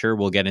 I'm sure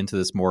we'll get into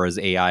this more as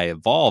AI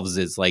evolves,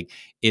 is like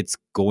it's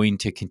going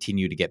to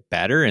continue to get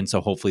better. And so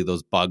hopefully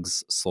those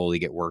bugs slowly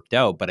get worked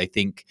out. But I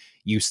think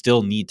you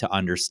still need to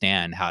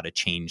understand how to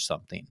change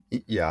something.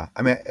 Yeah.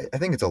 I mean, I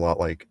think it's a lot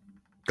like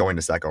going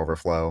to Stack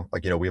Overflow.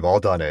 Like, we've all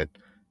done it.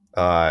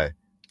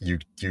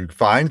 You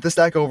find the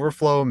Stack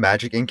Overflow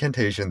magic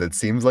incantation that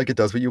seems like it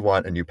does what you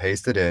want, and you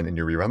paste it in and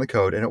you rerun the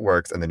code and it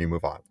works, and then you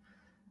move on.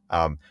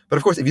 But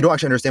of course, if you don't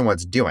actually understand what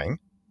it's doing,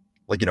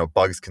 like,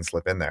 bugs can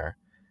slip in there.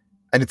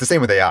 And it's the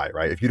same with AI,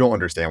 right? If you don't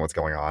understand what's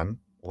going on,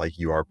 like,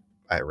 you are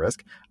at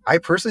risk. I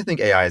personally think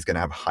AI is going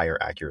to have higher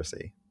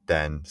accuracy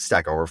than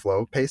Stack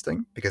Overflow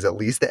pasting, because at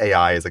least the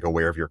AI is like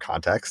aware of your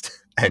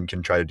context and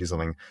can try to do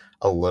something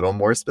a little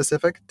more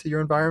specific to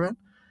your environment.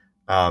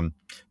 But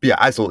yeah,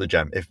 absolutely,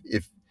 Jem.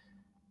 If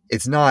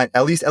it's not,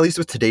 at least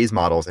with today's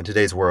models in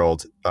today's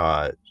world,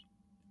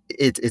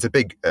 it's a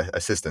big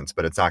assistance,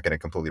 but it's not going to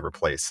completely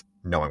replace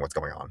knowing what's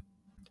going on.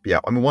 But yeah,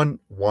 I mean,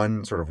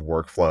 one sort of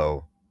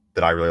workflow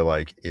that I really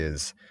like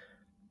is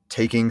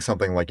taking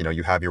something like,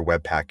 you have your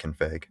Webpack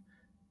config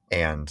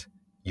and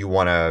you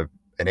want to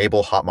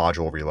enable hot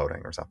module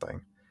reloading or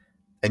something.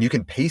 And you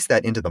can paste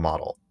that into the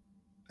model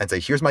and say,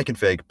 here's my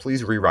config,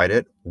 please rewrite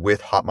it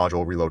with hot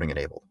module reloading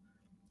enabled.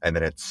 And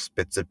then it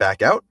spits it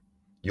back out.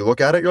 You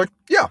look at it, you're like,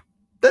 yeah,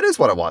 that is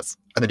what it was.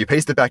 And then you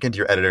paste it back into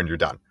your editor and you're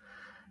done.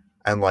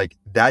 And like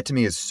that to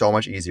me is so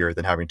much easier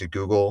than having to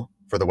Google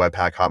for the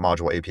Webpack hot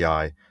module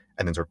API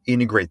and then sort of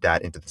integrate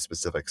that into the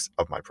specifics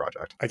of my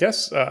project. I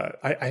guess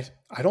I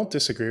don't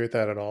disagree with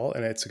that at all,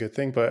 and it's a good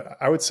thing. But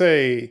I would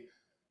say,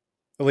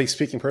 at least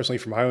speaking personally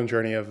from my own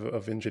journey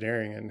of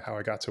engineering and how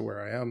I got to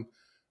where I am,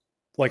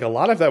 like a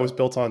lot of that was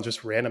built on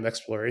just random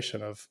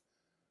exploration of,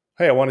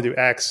 hey, I want to do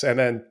X, and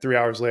then 3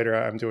 hours later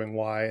I'm doing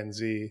Y and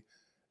Z,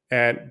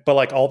 but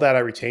like all that I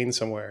retained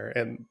somewhere,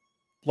 and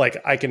like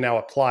I can now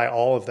apply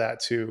all of that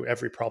to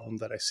every problem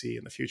that I see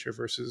in the future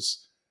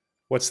versus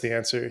what's the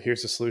answer?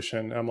 Here's the solution.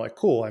 And I'm like,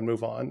 cool, I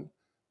move on.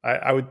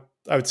 I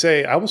would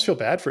say I almost feel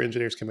bad for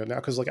engineers coming up now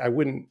because like I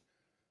wouldn't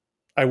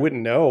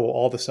know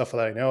all the stuff that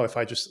I know if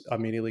I just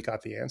immediately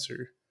got the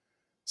answer.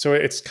 So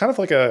it's kind of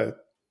like I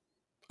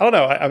don't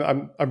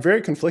know. I'm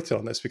very conflicted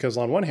on this because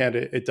on one hand,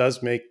 it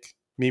does make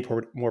me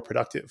more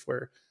productive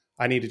where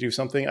I need to do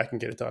something, I can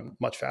get it done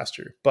much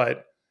faster.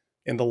 But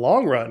in the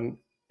long run,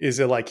 is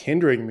it like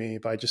hindering me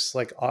by just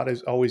like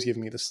always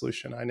giving me the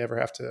solution? I never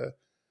have to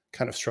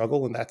kind of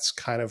struggle. And that's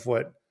kind of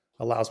what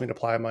allows me to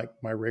apply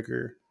my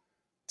rigor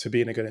to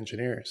being a good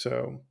engineer.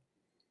 So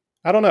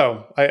I don't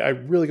know. I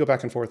really go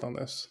back and forth on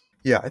this.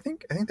 Yeah, I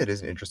think that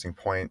is an interesting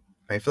point.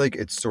 I feel like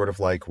it's sort of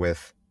like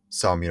with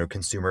some,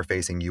 consumer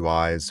facing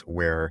UIs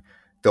where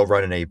they'll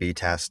run an A/B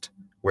test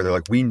where they're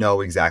like, we know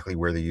exactly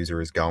where the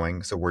user is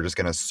going, so we're just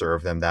going to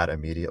serve them that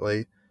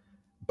immediately.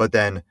 But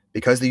then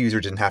because the user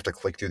didn't have to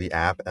click through the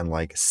app and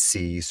like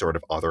see sort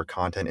of other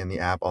content in the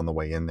app on the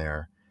way in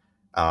there,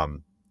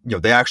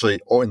 they actually,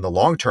 in the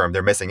long term,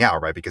 they're missing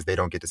out, right? Because they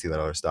don't get to see that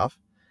other stuff.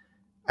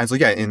 And so,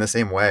 yeah, in the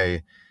same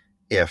way,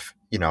 if,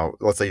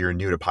 let's say you're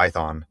new to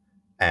Python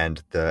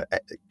and the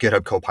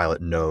GitHub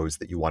Copilot knows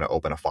that you want to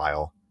open a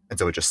file, and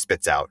so it just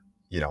spits out,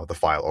 the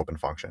file open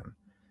function.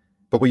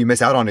 But what you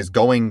miss out on is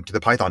going to the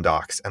Python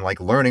docs and like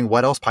learning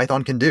what else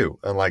Python can do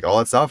and like all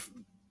that stuff.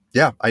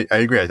 Yeah, I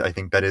agree. I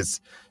think that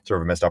is sort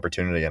of a missed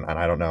opportunity, and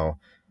I don't know,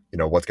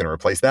 what's going to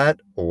replace that,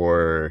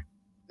 or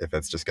if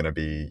it's just going to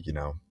be,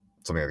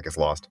 something that gets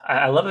lost.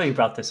 I love that you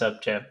brought this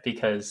up, Jim,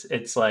 because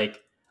it's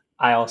like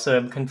I also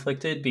am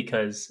conflicted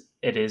because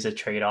it is a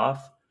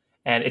trade-off.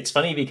 And it's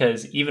funny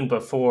because even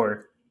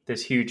before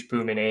this huge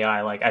boom in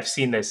AI, like I've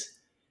seen this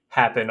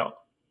happen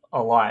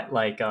a lot.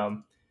 Like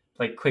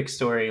quick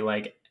story,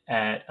 like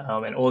at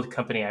an old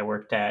company I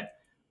worked at,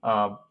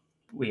 um,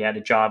 we had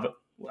a job.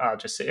 I'll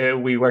just say,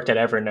 we worked at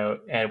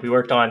Evernote, and we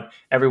worked on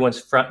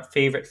everyone's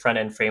favorite front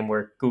end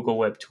framework, Google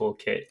Web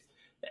Toolkit,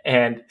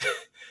 and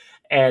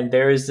and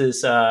there's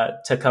this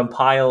to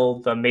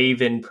compile the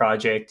Maven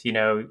project,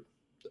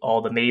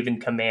 all the Maven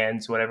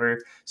commands, whatever.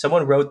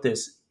 Someone wrote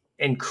this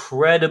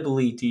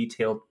incredibly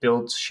detailed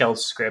build shell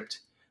script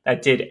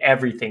that did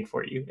everything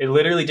for you. It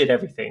literally did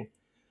everything.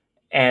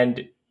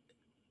 And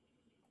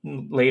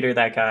later,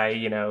 that guy,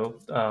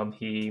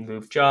 he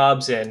moved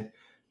jobs, and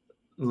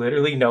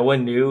literally no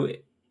one knew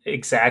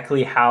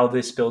exactly how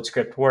this build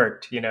script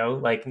worked.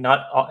 Like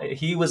not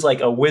he was like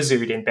a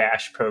wizard in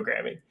Bash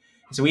programming.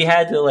 So we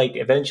had to like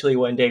eventually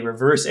one day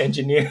reverse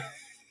engineer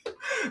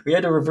we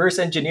had to reverse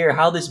engineer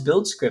how this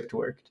build script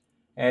worked,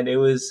 and it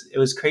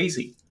was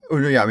crazy. Oh,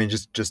 yeah, I mean,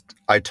 just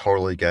I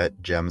totally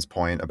get Jem's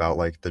point about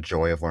like the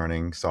joy of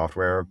learning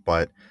software,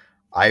 but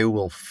I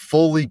will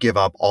fully give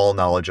up all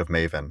knowledge of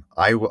Maven.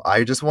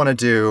 I just want to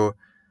do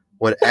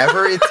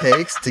whatever it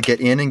takes to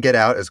get in and get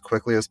out as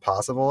quickly as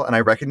possible. And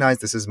I recognize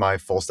this is my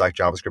full stack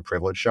JavaScript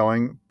privilege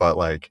showing, but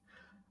like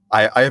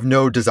I have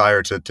no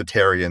desire to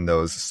tarry in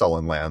those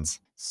sullen lands.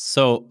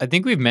 So I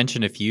think we've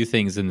mentioned a few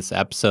things in this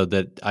episode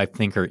that I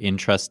think are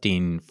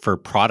interesting for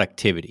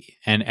productivity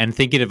and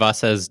thinking of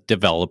us as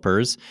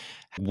developers.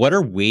 What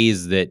are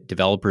ways that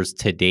developers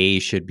today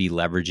should be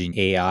leveraging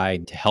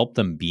AI to help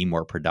them be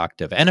more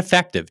productive and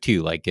effective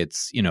too? Like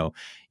it's,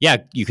 yeah,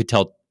 you could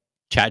tell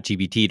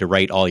ChatGPT to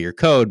write all your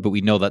code, but we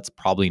know that's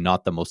probably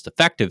not the most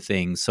effective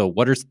thing. So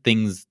what are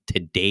things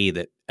today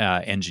that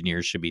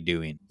engineers should be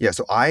doing? Yeah,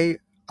 so I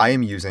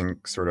am using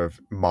sort of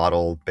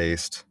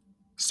model-based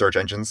search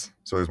engines.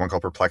 So there's one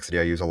called Perplexity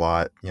I use a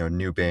lot,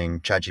 New Bing,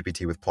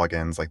 ChatGPT with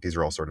plugins, like these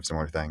are all sort of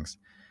similar things.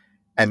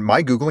 And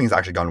my Googling has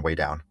actually gone way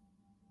down.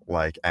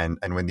 Like, and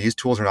when these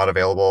tools are not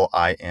available,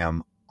 I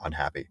am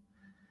unhappy.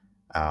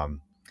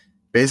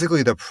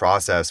 Basically the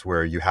process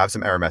where you have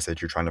some error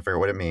message, you're trying to figure out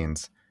what it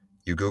means,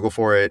 you Google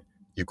for it,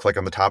 you click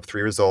on the top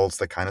 3 results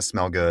that kind of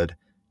smell good,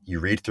 you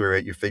read through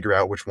it, you figure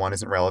out which one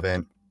isn't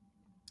relevant.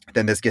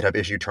 Then this GitHub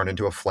issue turned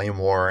into a flame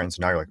war. And so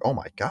now you're like, oh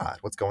my God,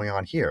 what's going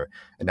on here?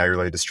 And now you're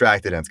really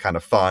distracted and it's kind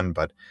of fun,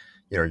 but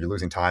you're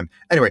losing time.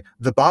 Anyway,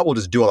 the bot will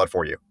just do all that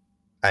for you.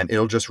 And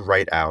it'll just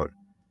write out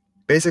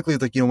basically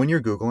like, when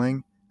you're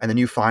Googling and then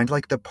you find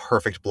like the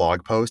perfect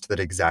blog post that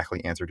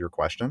exactly answered your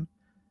question,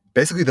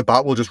 basically the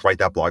bot will just write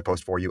that blog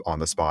post for you on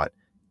the spot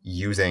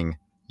using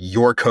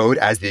your code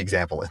as the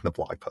example in the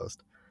blog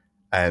post.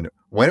 And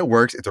when it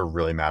works, it's a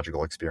really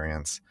magical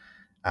experience.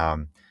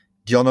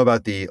 Do y'all know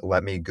about the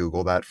 "Let me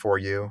Google that for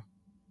you"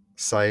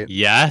 site?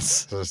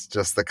 Yes. So it's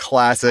just the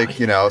classic,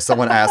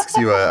 someone asks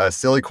you a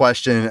silly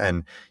question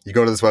and you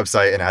go to this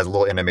website and it has a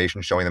little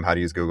animation showing them how to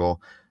use Google.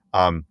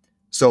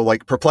 So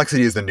like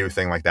Perplexity is the new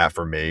thing like that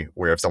for me,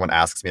 where if someone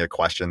asks me a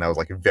question that was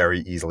like very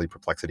easily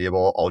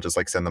Perplexityable, I'll just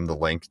like send them the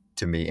link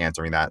to me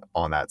answering that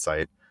on that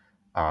site.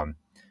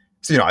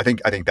 So, I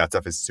think that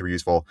stuff is super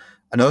useful.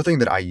 Another thing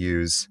that I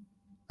use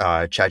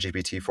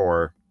ChatGPT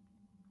for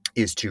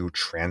is to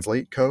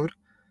translate code.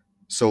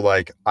 So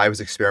like I was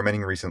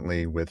experimenting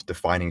recently with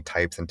defining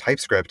types in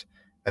TypeScript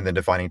and then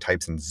defining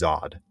types in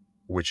Zod,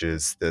 which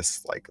is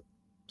this like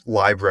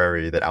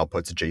library that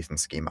outputs JSON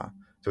schema.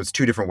 So it's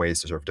 2 different ways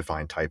to sort of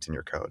define types in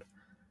your code.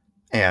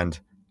 And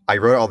I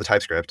wrote all the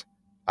TypeScript,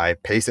 I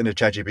pasted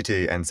into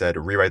ChatGPT and said,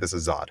 rewrite this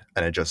as Zod.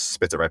 And it just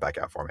spits it right back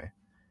out for me.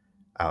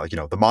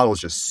 The model is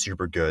just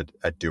super good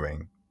at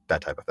doing that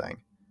type of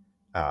thing.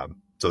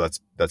 So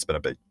that's been a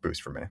big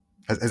boost for me.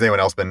 Has anyone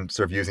else been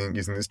sort of using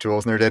these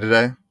tools in their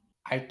day-to-day?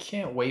 I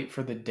can't wait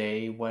for the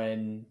day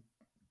when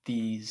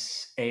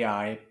these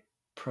AI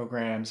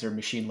programs or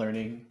machine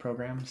learning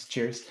programs,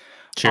 cheers,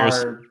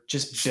 are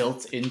just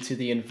built into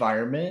the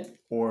environment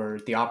or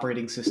the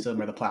operating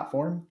system or the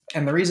platform.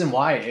 And the reason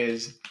why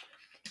is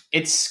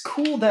it's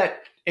cool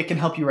that it can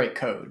help you write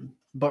code,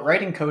 but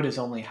writing code is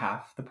only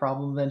half the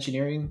problem of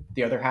engineering.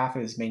 The other half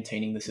is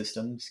maintaining the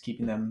systems,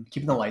 keeping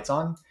the lights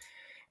on.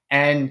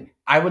 And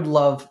I would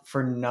love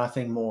for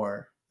nothing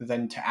more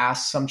than to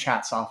ask some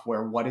chat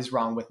software, what is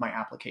wrong with my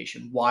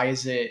application? Why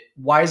is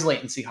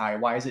latency high?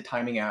 Why is it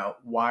timing out?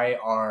 Why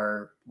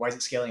is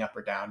it scaling up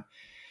or down?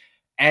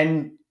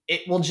 And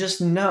it will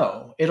just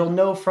know. It'll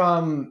know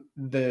from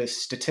the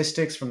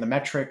statistics, from the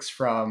metrics,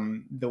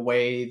 from the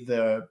way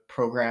the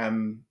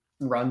program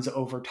runs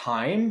over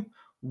time,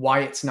 why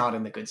it's not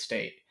in the good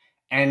state.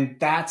 And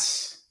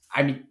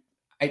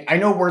I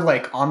know we're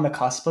like on the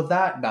cusp of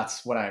that.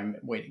 That's what I'm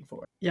waiting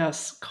for.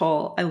 Yes,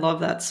 Cole, I love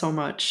that so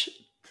much.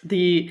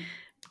 The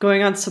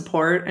going on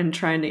support and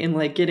trying to, in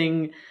like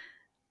getting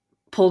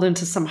pulled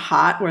into some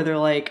hot where they're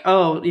like,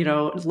 oh,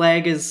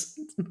 lag is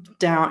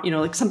down,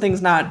 like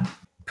something's not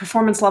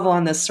performance level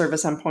on this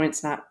service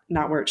endpoint's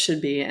not where it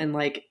should be. And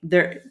like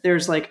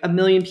there's like a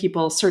million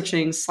people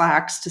searching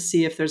Slacks to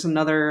see if there's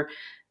another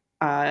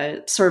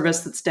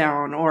service that's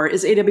down, or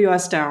is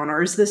AWS down,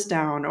 or is this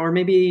down, or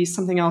maybe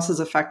something else is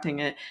affecting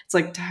it. It's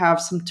like to have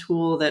some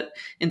tool that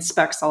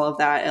inspects all of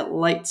that at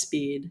light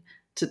speed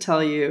to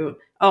tell you,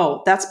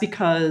 oh, that's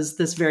because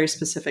this very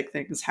specific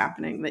thing is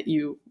happening that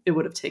it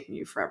would have taken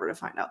you forever to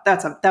find out.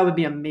 That would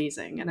be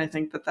amazing. And I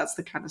think that that's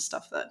the kind of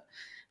stuff that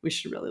we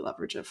should really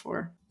leverage it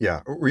for.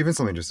 Yeah, or even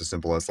something just as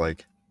simple as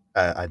like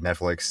at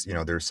Netflix,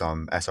 there's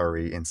some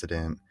SRE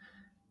incident,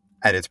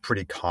 and it's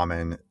pretty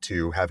common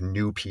to have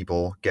new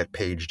people get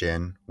paged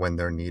in when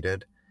they're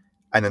needed.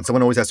 And then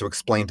someone always has to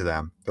explain to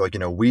them. They're like,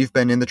 we've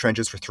been in the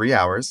trenches for 3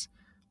 hours.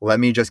 Let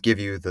me just give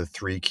you the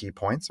 3 key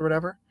points or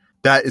whatever.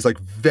 That is like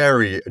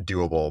very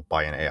doable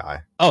by an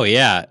AI. Oh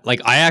yeah.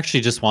 Like I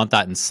actually just want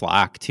that in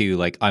Slack too.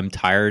 Like I'm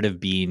tired of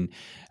being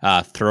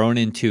thrown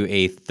into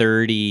a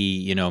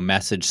 30,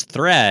 message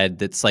thread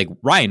that's like,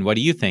 Ryan, what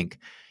do you think?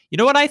 You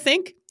know what I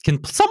think?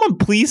 Can someone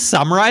please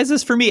summarize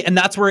this for me? And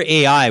that's where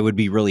AI would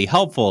be really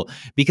helpful,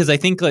 because I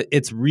think that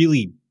it's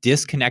really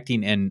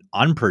disconnecting and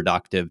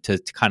unproductive to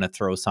kind of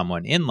throw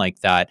someone in like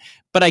that.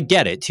 But I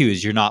get it too,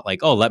 is you're not like,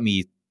 oh, let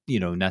me,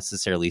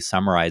 necessarily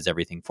summarize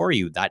everything for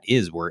you. That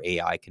is where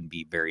AI can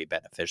be very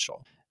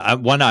beneficial.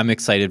 One I'm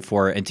excited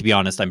for, and to be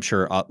honest, I'm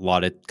sure a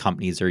lot of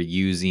companies are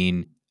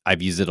using,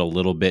 I've used it a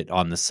little bit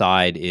on the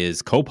side,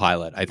 is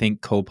Copilot. I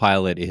think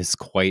Copilot is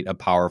quite a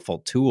powerful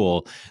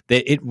tool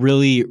that it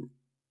really,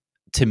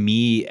 to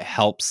me,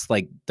 helps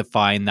like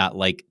define that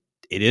like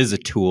it is a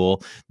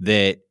tool,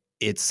 that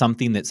it's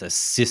something that's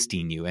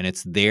assisting you and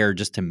it's there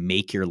just to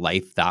make your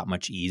life that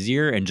much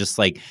easier and just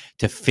like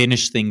to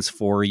finish things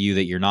for you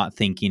that you're not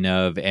thinking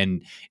of.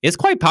 And it's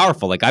quite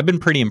powerful. Like I've been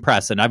pretty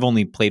impressed, and I've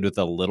only played with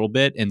it a little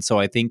bit. And so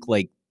I think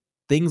like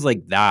things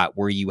like that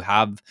where you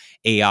have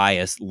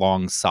AI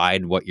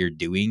alongside what you're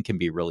doing can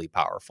be really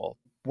powerful.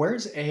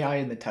 Where's AI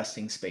in the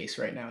testing space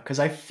right now? Because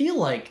I feel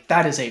like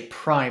that is a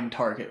prime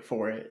target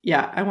for it.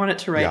 Yeah, I want it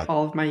to write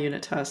all of my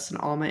unit tests and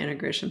all my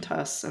integration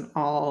tests and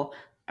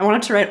I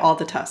want it to write all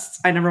the tests.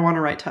 I never want to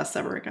write tests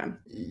ever again.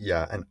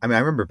 Yeah. And I mean, I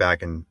remember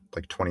back in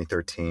like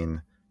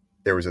 2013,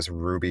 there was this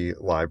Ruby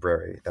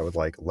library that would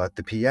like let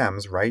the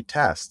PMs write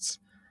tests.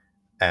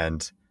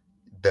 And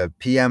the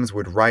PMs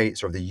would write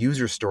sort of the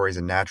user stories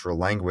in natural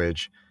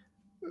language,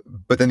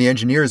 but then the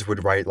engineers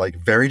would write like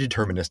very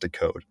deterministic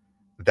code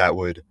that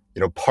would,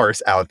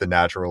 parse out the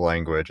natural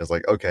language. It's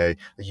like, okay,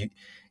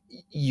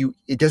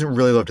 it doesn't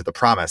really live up to the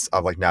promise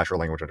of like natural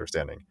language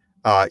understanding.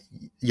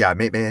 Yeah,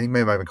 maybe I think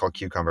maybe it might have been called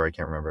Cucumber. I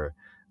can't remember.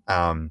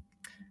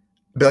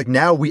 But like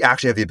now we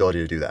actually have the ability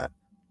to do that.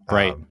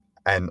 Right.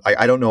 And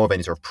I don't know of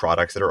any sort of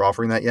products that are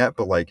offering that yet,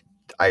 but like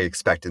I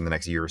expect in the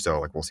next year or so,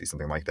 like we'll see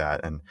something like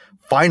that. And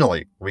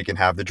finally we can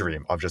have the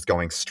dream of just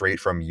going straight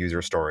from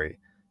user story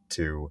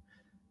to,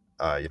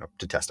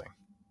 to testing.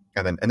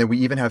 And then we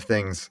even have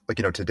things like,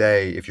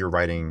 today, if you're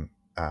writing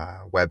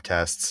web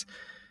tests,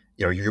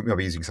 you're going to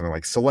be using something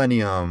like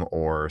Selenium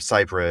or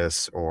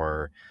Cypress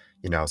or,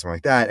 something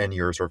like that. And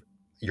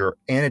you're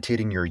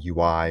annotating your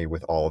UI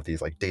with all of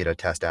these like data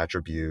test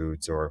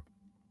attributes or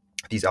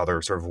these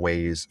other sort of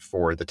ways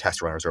for the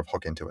test runner to sort of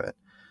hook into it.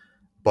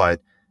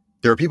 But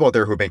there are people out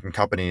there who are making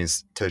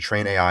companies to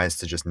train AIs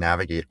to just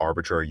navigate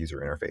arbitrary user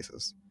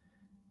interfaces.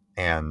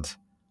 And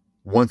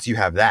once you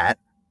have that,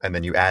 and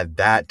then you add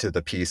that to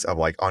the piece of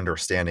like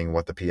understanding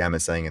what the PM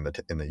is saying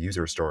in the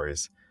user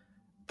stories,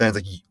 then it's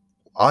like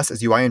us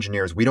as UI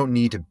engineers, we don't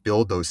need to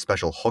build those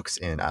special hooks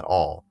in at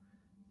all.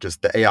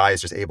 Just the AI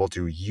is just able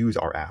to use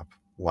our app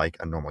like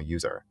a normal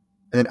user.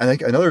 And then I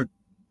think another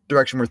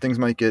direction where things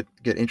might get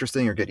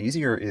interesting or get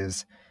easier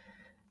is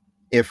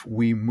if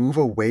we move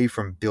away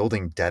from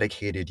building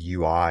dedicated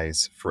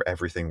UIs for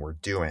everything we're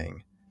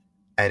doing,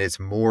 and it's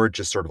more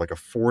just sort of like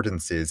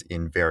affordances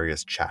in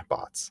various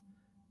chatbots.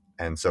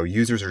 And so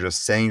users are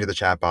just saying to the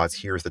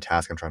chatbots, here's the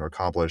task I'm trying to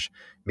accomplish.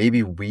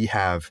 Maybe we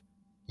have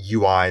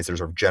UIs that are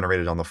sort of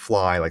generated on the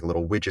fly, like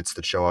little widgets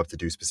that show up to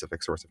do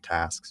specific sorts of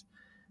tasks.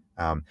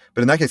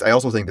 But in that case, I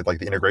also think that like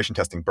the integration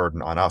testing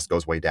burden on us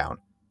goes way down,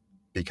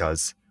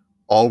 because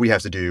all we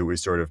have to do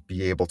is sort of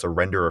be able to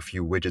render a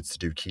few widgets to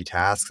do key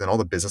tasks, and all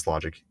the business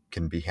logic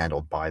can be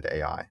handled by the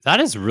AI. That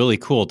is really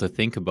cool to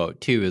think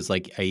about too, is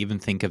like I even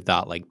think of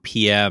that like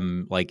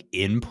PM like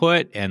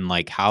input and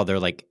like how they're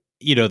like,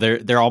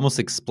 they're almost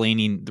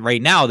explaining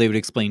right now. They would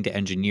explain to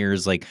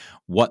engineers like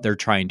what they're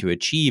trying to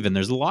achieve, and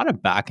there's a lot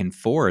of back and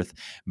forth.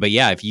 But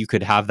yeah, if you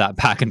could have that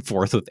back and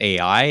forth with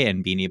AI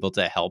and being able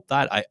to help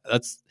that,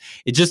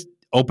 it just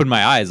opened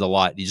my eyes a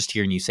lot. Just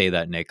hearing you say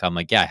that, Nick, I'm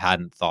like, yeah, I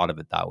hadn't thought of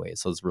it that way.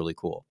 So it's really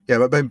cool.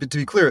 Yeah, but to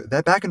be clear,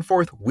 that back and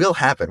forth will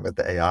happen with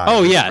the AI.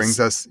 Oh, yes.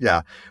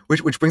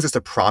 Which brings us to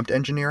prompt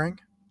engineering.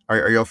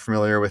 Are you all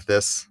familiar with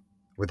this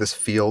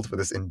field, with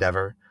this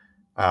endeavor?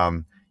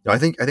 I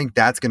think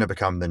that's going to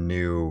become the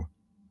new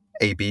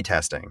A/B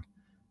testing,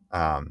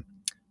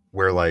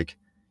 where like,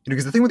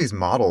 because the thing with these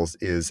models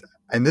is,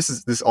 and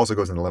this also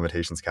goes in the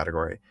limitations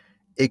category,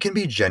 it can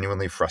be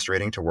genuinely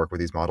frustrating to work with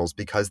these models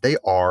because they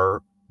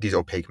are these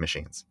opaque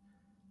machines.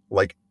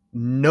 Like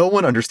no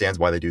one understands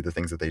why they do the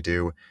things that they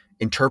do.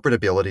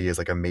 Interpretability is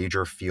like a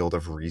major field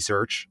of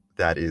research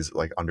that is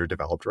like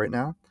underdeveloped right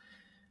now.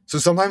 So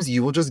sometimes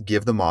you will just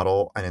give the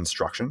model an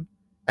instruction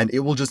and it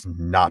will just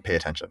not pay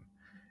attention.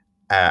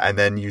 And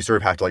then you sort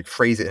of have to like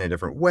phrase it in a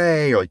different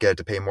way or like get it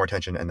to pay more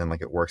attention, and then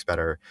like it works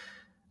better.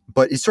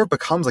 But it sort of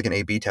becomes like an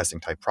A/B testing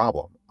type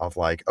problem of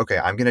like, okay,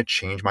 I'm going to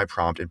change my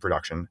prompt in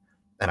production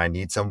and I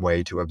need some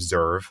way to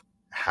observe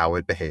how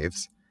it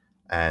behaves.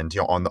 And,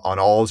 on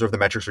all sort of the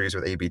metrics we use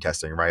with A/B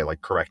testing, right? Like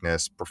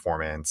correctness,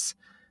 performance,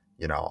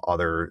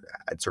 other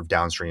sort of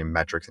downstream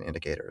metrics and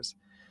indicators.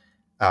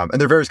 And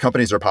there are various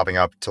companies that are popping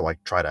up to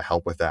like try to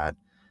help with that.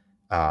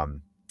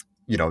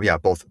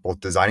 Both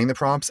designing the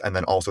prompts and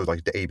then also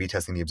like the A/B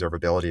testing the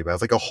observability. But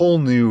it's like a whole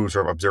new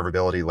sort of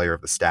observability layer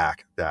of the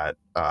stack that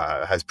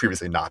has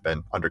previously not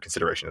been under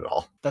consideration at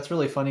all. That's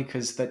really funny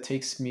because that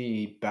takes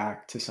me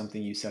back to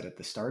something you said at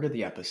the start of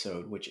the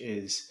episode, which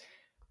is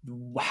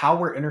how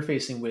we're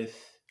interfacing with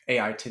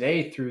AI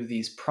today through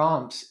these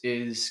prompts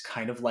is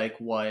kind of like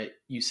what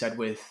you said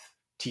with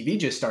TV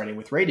just starting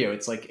with radio.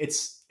 It's like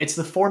it's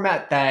the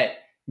format that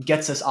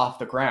gets us off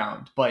the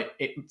ground, but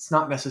it's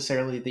not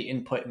necessarily the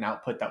input and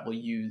output that we'll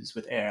use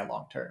with AI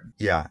long term.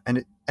 Yeah,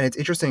 and it's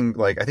interesting.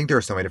 Like I think there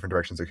are so many different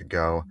directions it could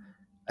go.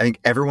 I think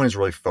everyone is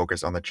really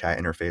focused on the chat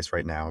interface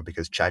right now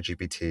because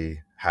ChatGPT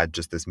had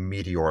just this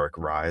meteoric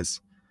rise.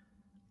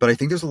 But I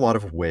think there's a lot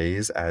of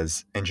ways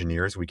as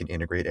engineers we can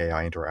integrate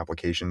AI into our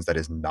applications that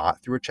is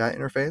not through a chat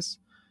interface,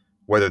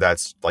 whether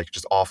that's like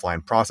just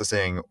offline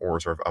processing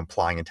or sort of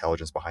applying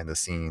intelligence behind the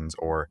scenes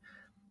or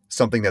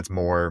something that's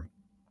more,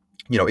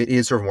 it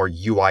is sort of more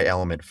UI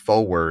element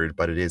forward,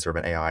 but it is sort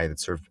of an AI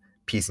that's sort of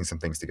piecing some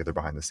things together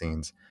behind the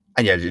scenes.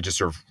 And yeah, it just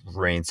sort of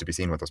remains to be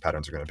seen what those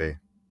patterns are going to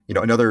be.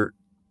 Another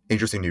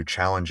interesting new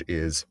challenge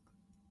is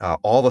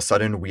all of a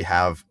sudden we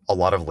have a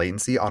lot of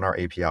latency on our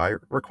API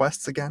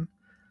requests again.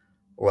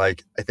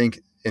 Like I think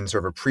in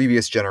sort of a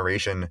previous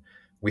generation,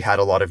 we had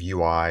a lot of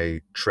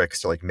UI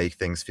tricks to like make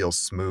things feel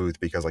smooth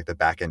because like the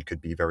backend could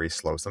be very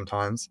slow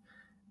sometimes.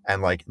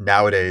 And like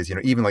nowadays,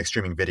 even like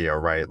streaming video,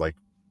 right? Like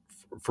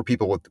for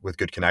people with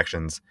good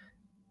connections,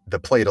 the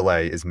play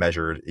delay is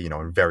measured,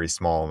 in very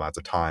small amounts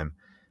of time.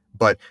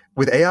 But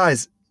with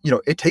AIs,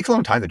 it takes a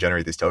long time to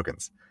generate these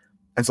tokens.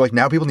 And so like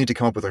now people need to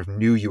come up with like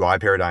new UI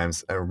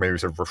paradigms or maybe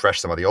sort of refresh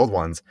some of the old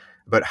ones.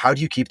 But how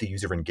do you keep the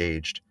user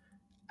engaged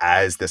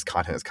as this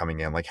content is coming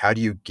in? Like how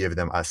do you give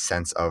them a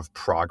sense of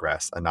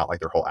progress and not like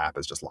their whole app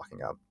is just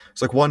locking up?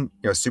 So like one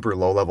super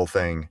low level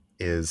thing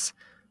is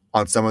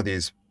on some of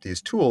these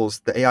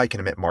tools, the AI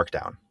can emit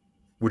markdown,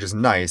 which is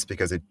nice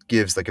because it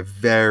gives like a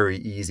very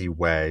easy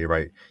way,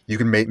 right? You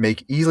can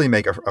easily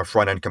make a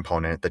front end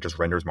component that just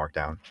renders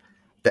markdown.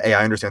 The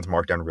AI understands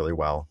markdown really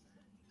well.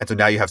 And so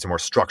now you have some more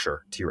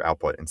structure to your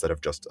output instead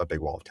of just a big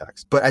wall of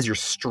text. But as you're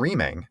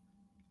streaming,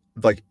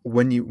 like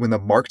when the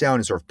markdown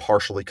is sort of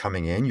partially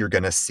coming in, you're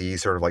going to see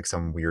sort of like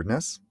some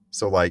weirdness.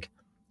 So like,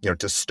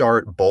 to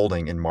start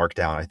bolding in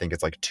markdown, I think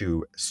it's like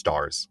 2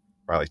 stars,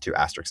 right? Like 2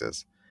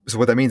 asterisks. So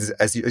what that means is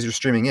as you're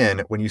streaming in,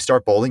 when you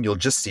start bolding, you'll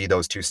just see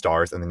those 2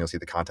 stars and then you'll see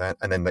the content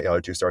and then the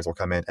other 2 stars will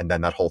come in and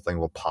then that whole thing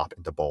will pop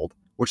into bold,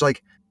 which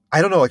like,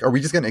 I don't know, like, are we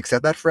just going to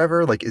accept that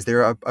forever? Like, is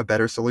there a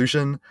better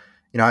solution?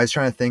 I was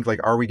trying to think like,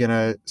 are we going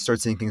to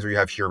start seeing things where you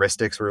have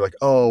heuristics where you're like,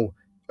 oh,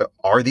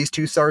 are these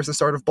 2 stars the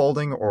start of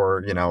bolding?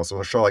 Or,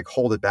 so she'll like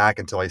hold it back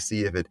until I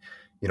see if it,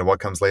 what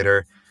comes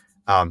later.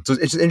 So it's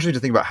just interesting to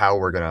think about how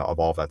we're going to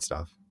evolve that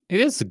stuff. It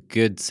is a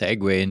good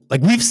segue.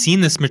 Like we've seen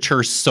this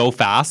mature so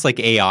fast, like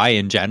AI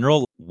in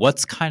general.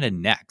 What's kind of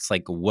next?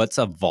 Like what's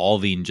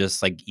evolving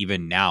just like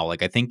even now?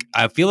 Like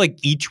I feel like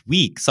each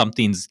week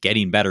something's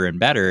getting better and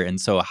better. And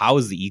so how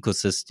is the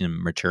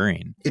ecosystem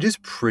maturing? It is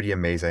pretty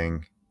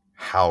amazing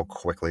how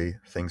quickly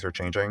things are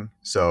changing.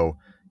 So,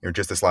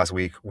 just this last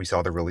week, we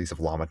saw the release of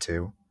Llama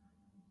 2,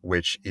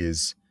 which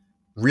is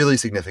really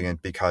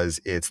significant because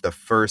it's the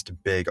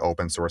first big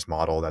open source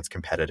model that's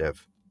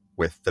competitive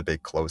with the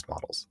big closed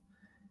models.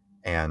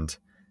 And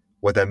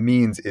what that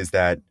means is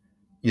that,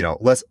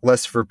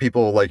 less for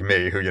people like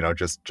me who,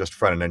 just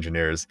front end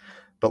engineers,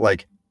 but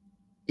like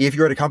if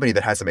you're at a company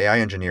that has some AI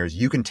engineers,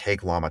 you can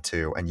take Llama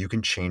 2 and you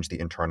can change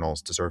the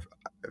internals to sort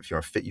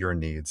of, fit your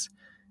needs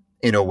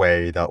in a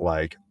way that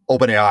like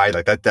OpenAI,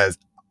 like that's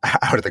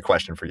out of the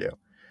question for you.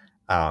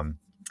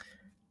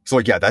 So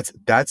like, yeah,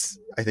 that's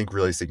I think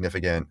really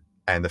significant.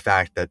 And the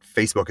fact that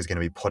Facebook is going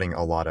to be putting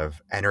a lot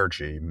of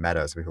energy,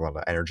 Meta is going to put a lot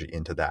of energy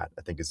into that,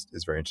 I think is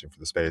very interesting for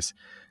the space.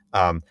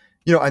 And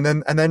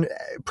then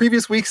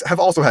previous weeks have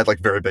also had like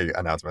very big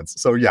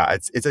announcements. So yeah,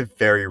 it's a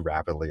very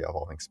rapidly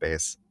evolving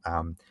space.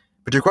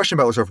 But to your question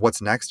about sort of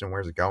what's next and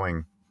where's it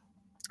going,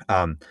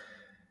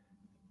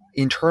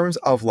 in terms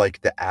of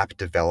like the app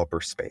developer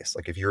space,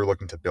 like if you're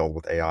looking to build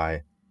with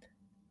AI,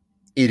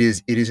 it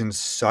is in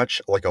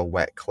such like a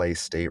wet clay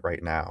state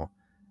right now.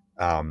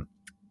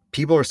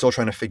 People are still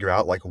trying to figure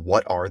out like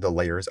what are the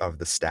layers of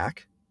the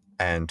stack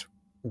and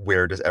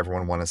where does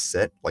everyone want to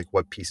sit? Like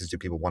what pieces do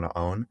people want to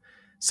own?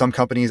 Some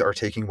companies are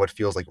taking what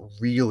feels like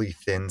really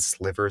thin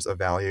slivers of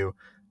value.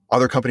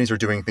 Other companies are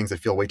doing things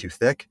that feel way too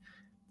thick.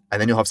 And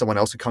then you'll have someone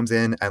else who comes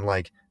in and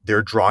like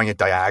they're drawing it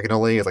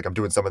diagonally. It's like, I'm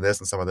doing some of this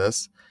and some of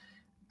this.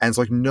 And it's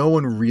like no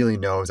one really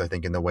knows, I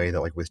think, in the way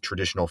that like with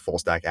traditional full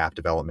stack app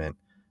development,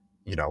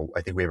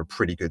 I think we have a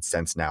pretty good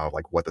sense now of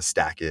like what the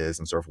stack is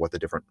and sort of what the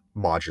different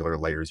modular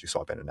layers you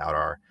swap in and out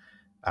are.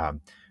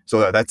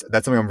 So that's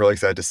something I'm really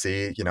excited to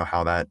see,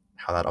 how that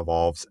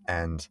evolves.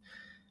 And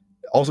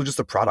also just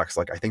the products.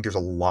 Like I think there's a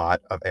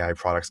lot of AI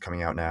products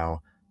coming out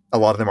now. A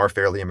lot of them are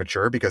fairly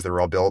immature because they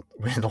were all built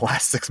in the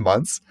last 6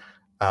 months.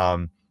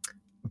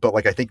 But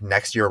like I think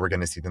next year we're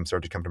going to see them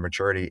start to come to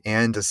maturity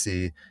and to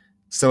see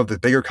some of the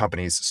bigger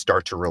companies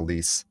start to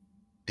release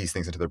these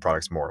things into their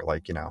products more.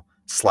 Like,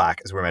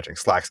 Slack, as we were mentioning,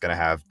 Slack's going to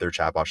have their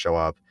chatbot show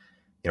up.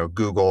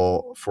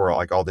 Google for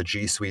like all the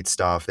G Suite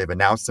stuff. They've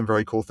announced some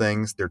very cool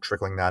things. They're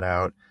trickling that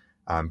out.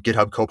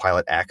 GitHub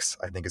Copilot X,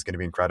 I think, is going to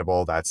be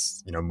incredible.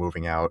 That's,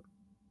 moving out.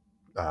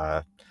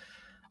 I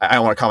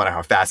don't want to comment on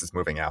how fast it's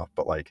moving out,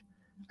 but like,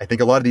 I think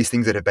a lot of these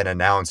things that have been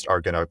announced are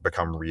going to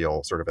become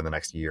real sort of in the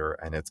next year,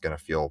 and it's going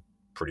to feel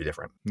pretty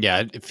different.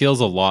 Yeah, it feels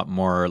a lot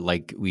more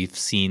like we've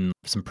seen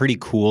some pretty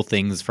cool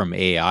things from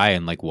AI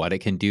and like what it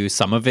can do.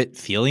 Some of it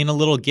feeling a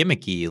little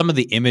gimmicky. Some of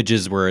the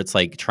images where it's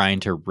like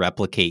trying to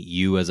replicate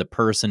you as a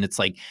person, it's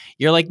like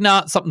you're like,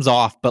 nah, something's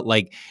off, but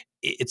like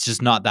it's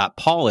just not that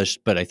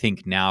polished. But I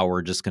think now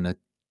we're just gonna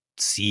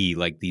see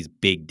like these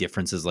big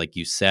differences, like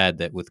you said,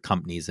 that with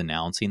companies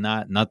announcing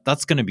that, and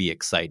that's going to be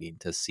exciting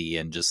to see,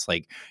 and just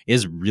like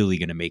is really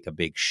going to make a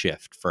big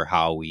shift for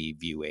how we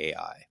view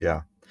AI.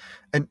 Yeah.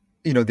 And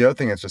the other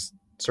thing that's just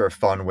sort of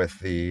fun with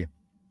the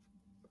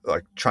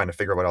like trying to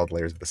figure out what all the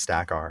layers of the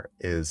stack are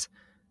is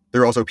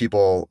there are also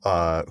people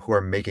who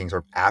are making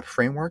sort of app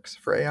frameworks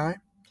for AI.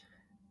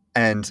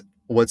 And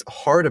what's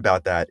hard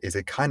about that is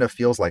it kind of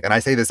feels like, and I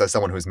say this as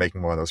someone who's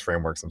making one of those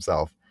frameworks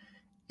himself,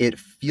 it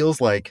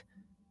feels like,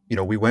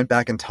 we went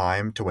back in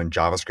time to when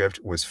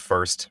JavaScript was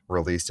first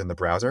released in the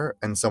browser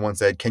and someone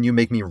said, can you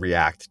make me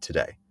React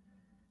today?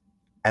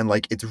 And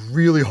like, it's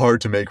really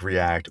hard to make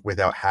React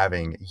without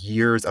having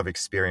years of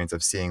experience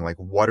of seeing like,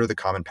 what are the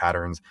common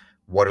patterns?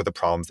 What are the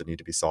problems that need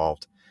to be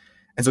solved?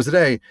 And so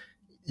today,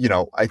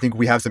 I think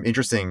we have some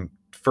interesting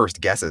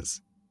first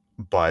guesses,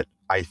 but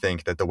I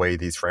think that the way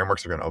these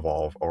frameworks are going to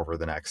evolve over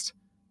the next,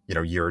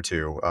 year or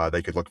two,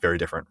 they could look very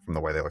different from the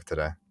way they look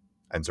today.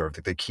 And sort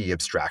of the key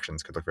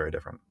abstractions could look very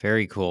different.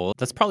 Very cool.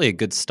 That's probably a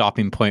good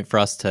stopping point for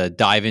us to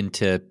dive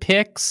into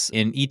picks.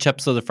 In each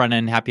episode of the Front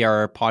End Happy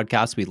Hour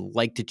podcast, we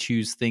like to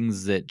choose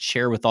things that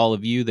share with all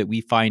of you that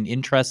we find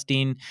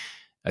interesting.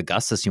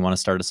 Augustus, you want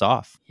to start us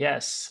off?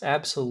 Yes,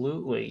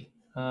 absolutely.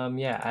 I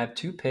have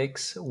 2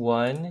 picks.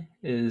 One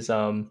is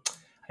I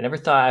never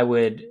thought I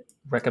would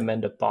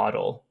recommend a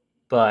bottle,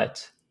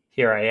 but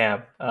here I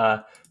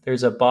am.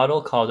 There's a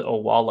bottle called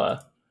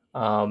Owala,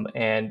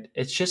 and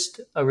it's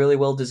just a really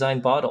well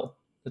designed bottle.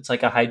 It's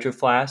like a hydro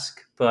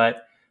flask,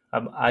 but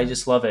I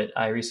just love it.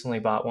 I recently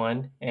bought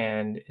one,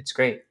 and it's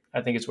great.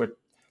 I think it's worth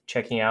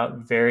checking out.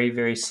 Very,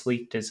 very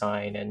sleek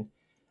design, and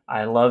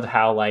I love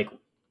how like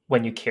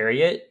when you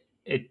carry it,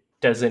 it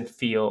doesn't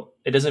feel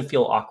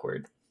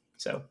awkward.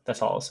 So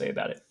that's all I'll say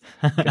about it.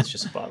 It's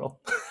just a bottle.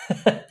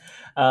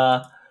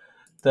 uh,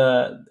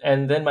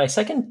 and then my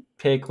second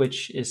pick,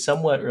 which is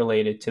somewhat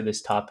related to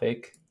this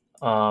topic,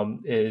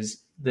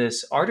 is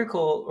this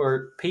article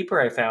or paper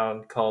I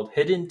found called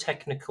 "Hidden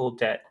Technical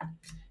Debt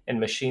in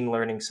Machine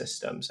Learning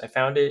Systems." I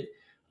found it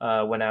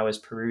when I was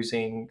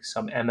perusing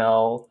some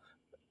ML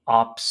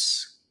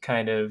ops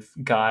kind of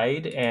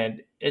guide,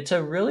 and it's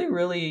a really,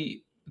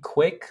 really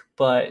quick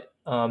but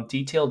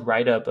detailed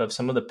write up of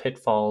some of the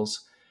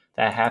pitfalls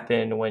that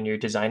happen when you're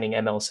designing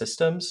ML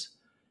systems.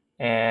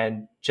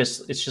 And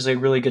it's just a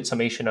really good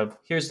summation of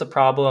here's the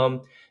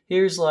problem,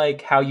 here's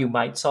like how you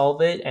might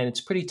solve it, and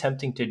it's pretty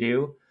tempting to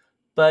do,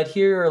 but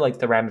here are like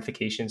the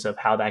ramifications of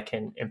how that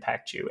can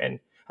impact you. And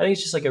I think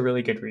it's just like a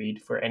really good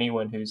read for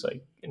anyone who's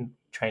like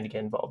trying to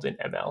get involved in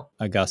ML.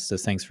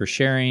 Augustus, thanks for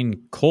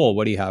sharing. Cole,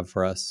 what do you have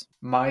for us?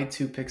 My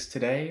 2 picks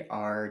today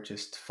are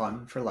just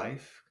fun for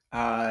life.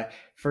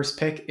 First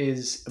pick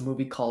is a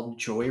movie called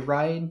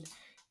Joyride.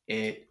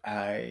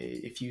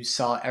 If you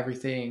saw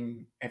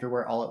Everything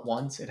Everywhere All at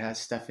Once, it has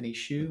Stephanie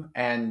Hsu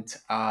and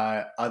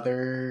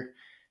other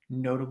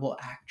notable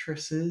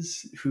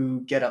actresses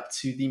who get up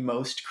to the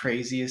most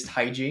craziest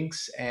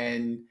hijinks,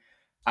 and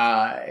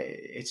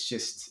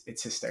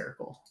it's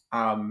hysterical.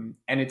 And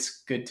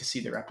it's good to see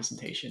the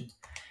representation.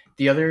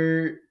 The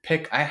other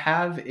pick I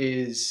have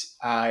is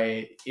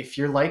if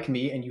you're like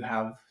me and you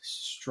have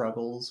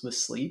struggles with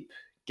sleep,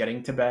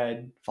 getting to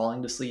bed,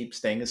 falling to sleep,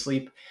 staying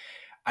asleep,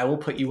 I will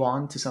put you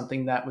on to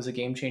something that was a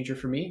game changer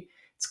for me.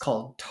 It's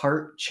called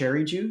tart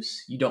cherry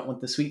juice. You don't want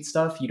the sweet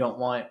stuff. You don't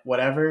want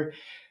whatever.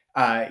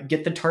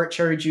 Get the tart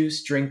cherry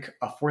juice, drink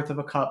 1/4 of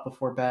a cup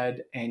before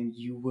bed, and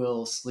you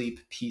will sleep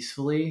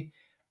peacefully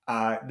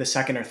the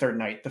second or third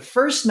night. The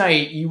first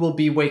night, you will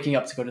be waking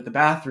up to go to the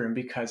bathroom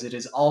because it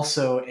is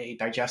also a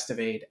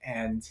digestive aid,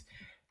 and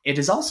it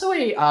is also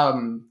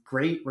a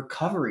great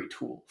recovery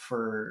tool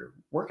for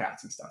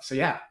workouts and stuff. So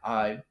yeah,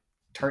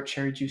 tart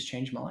cherry juice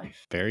changed my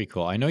life. Very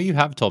cool. I know you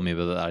have told me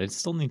about that. I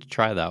still need to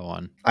try that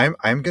one.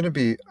 I'm gonna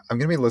be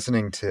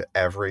listening to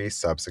every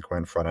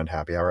subsequent front end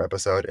happy hour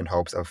episode in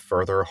hopes of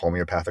further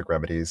homeopathic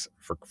remedies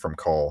from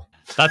Cole.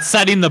 That's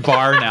setting the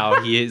bar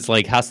now. He is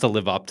has to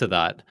live up to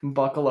that.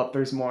 Buckle up,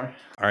 there's more.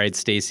 All right,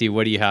 Stacey,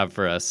 what do you have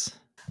for us?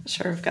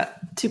 Sure, I've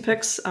got 2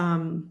 picks.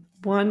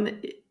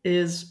 One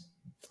is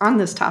on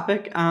this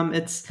topic.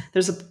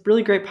 There's a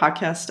really great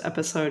podcast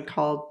episode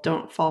called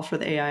 "Don't Fall for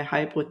the AI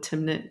Hype" with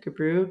Timnit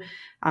Gebru.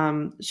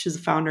 She's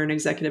the founder and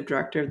executive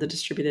director of the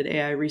Distributed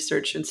AI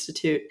Research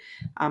Institute,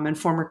 and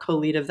former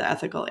co-lead of the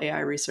ethical AI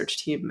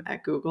research team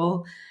at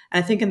Google.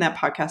 And I think in that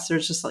podcast,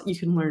 there's just you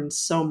can learn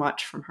so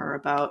much from her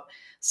about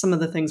some of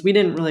the things. We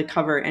didn't really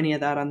cover any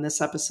of that on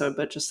this episode,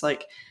 but just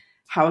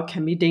how it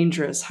can be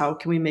dangerous, how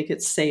can we make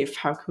it safe,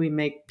 how can we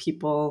make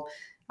people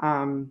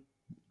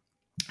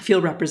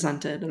feel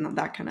represented, and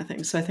that kind of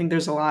thing. So I think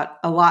there's a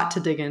lot to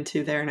dig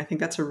into there, and I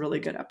think that's a really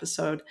good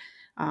episode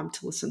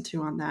to listen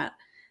to on that.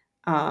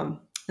 And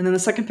then the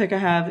second pick I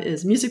have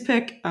is music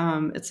pick.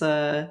 It's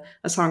a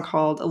song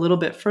called "A Little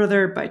Bit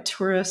Further" by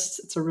Tourists.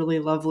 It's a really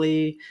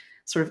lovely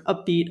sort of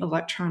upbeat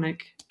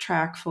electronic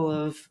track full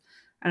of,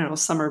 I don't know,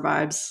 summer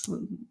vibes.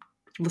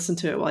 Listen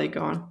to it while you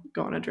go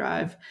on a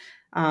drive.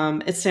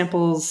 It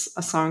samples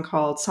a song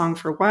called "Song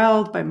for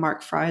Wild" by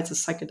Mark Fry. It's a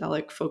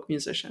psychedelic folk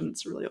musician.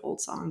 It's a really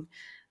old song,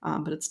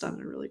 but it's done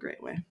in a really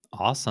great way.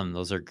 Awesome.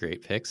 Those are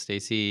great picks,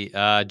 Stacey.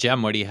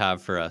 Jem, what do you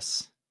have for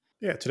us?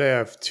 Yeah, today I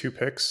have 2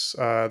 picks.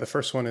 The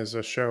first one is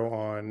a show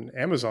on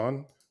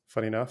Amazon.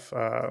 Funny enough,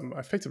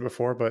 I've picked it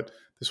before, but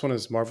this one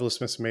is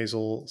Marvelous Miss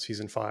Maisel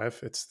season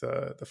 5. It's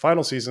the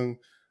final season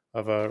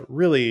of a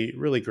really,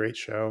 really great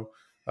show.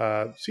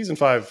 Season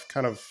 5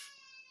 kind of,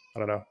 I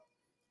don't know,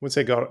 I wouldn't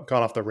say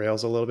gone off the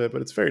rails a little bit,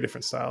 but it's very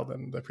different style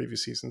than the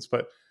previous seasons.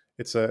 But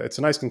it's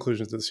a nice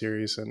conclusion to the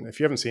series, and if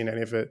you haven't seen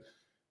any of it,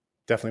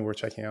 definitely worth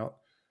checking out.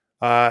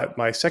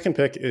 My second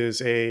pick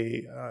is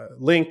a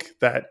link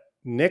that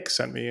Nick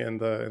sent me in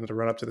the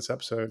run up to this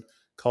episode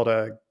called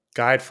a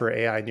guide for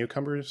AI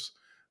newcomers.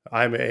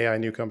 I'm an AI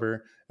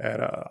newcomer,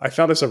 and I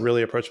found this a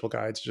really approachable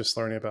guide to just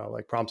learning about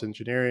prompt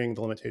engineering,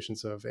 the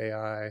limitations of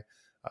AI.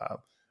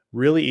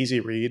 Really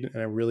easy read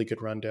and a really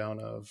good rundown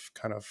of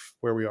kind of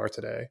where we are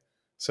today.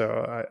 So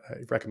I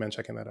recommend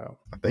checking that out.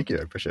 Thank you.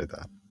 I appreciate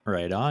that.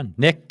 Right on.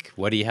 Nick,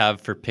 what do you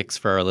have for picks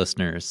for our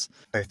listeners?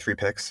 I have 3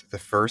 picks. The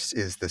first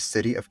is the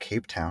city of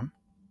Cape Town.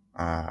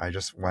 I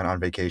just went on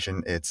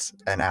vacation. It's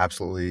an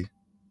absolutely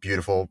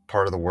beautiful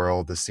part of the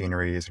world. The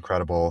scenery is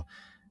incredible.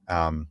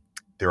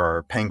 There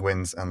are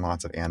penguins and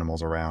lots of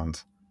animals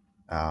around.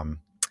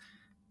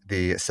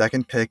 The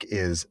second pick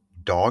is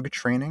dog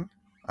training.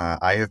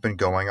 I have been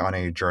going on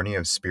a journey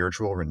of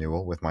spiritual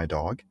renewal with my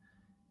dog.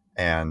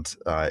 And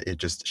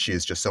she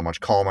is just so much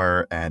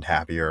calmer and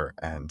happier.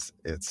 And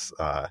it's,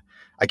 I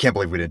can't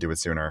believe we didn't do it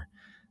sooner.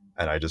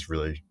 And I just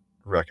really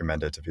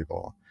recommend it to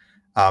people.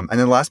 And then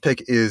the last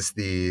pick is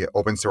the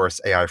open source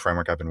AI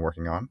framework I've been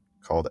working on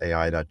called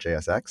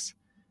AI.jsx.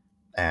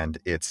 And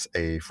it's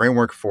a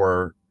framework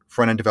for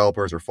front-end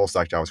developers or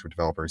full-stack JavaScript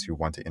developers who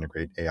want to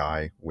integrate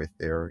AI with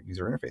their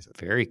user interfaces.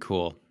 Very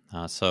cool.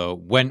 So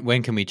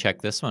when can we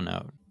check this one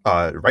out?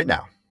 Right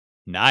now.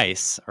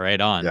 Nice. Right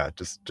on. Yeah,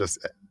 just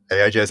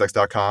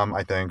AIJSX.com,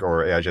 I think,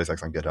 or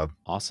AIJSX on GitHub.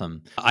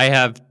 Awesome. I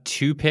have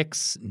 2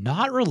 picks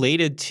not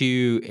related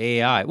to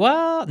AI.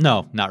 Well,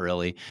 no, not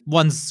really.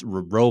 One's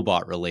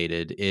robot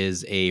related,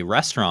 is a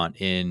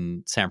restaurant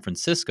in San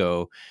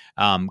Francisco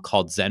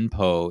called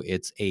Zenpo.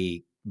 It's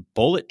a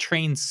bullet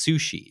train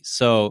sushi.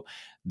 So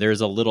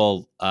there's a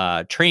little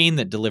train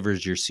that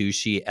delivers your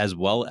sushi, as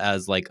well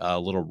as a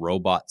little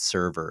robot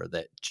server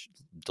that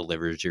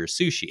delivers your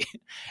sushi.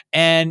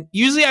 And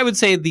usually I would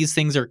say these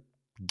things are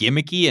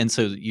gimmicky, and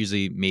so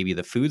usually maybe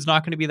the food's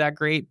not going to be that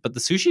great, but the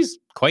sushi's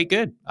quite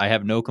good. I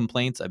have no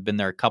complaints. I've been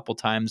there a couple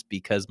times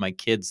because my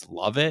kids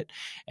love it,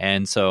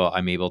 and so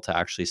I'm able to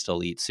actually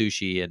still eat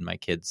sushi, and my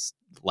kids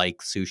like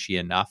sushi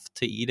enough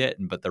to eat it,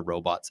 but the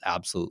robots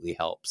absolutely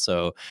help.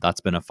 So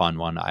that's been a fun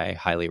one. I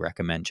highly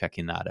recommend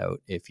checking that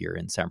out if you're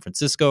in San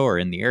Francisco or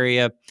in the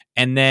area.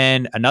 And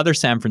then another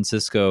San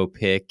Francisco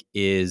pick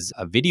is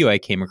a video I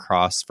came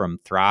across from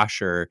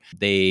Thrasher.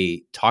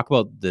 They talk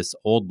about this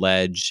old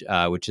ledge,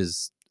 which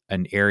is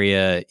an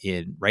area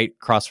right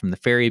across from the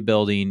ferry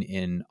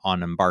building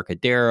on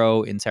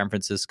Embarcadero in San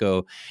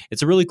Francisco.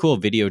 It's a really cool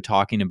video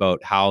talking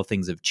about how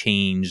things have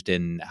changed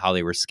and how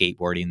they were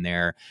skateboarding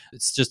there.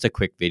 It's just a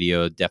quick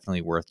video,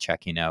 definitely worth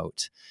checking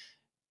out.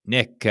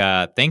 Nick,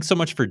 thanks so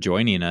much for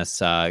joining us.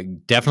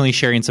 Definitely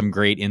sharing some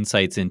great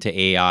insights into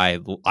AI.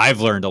 I've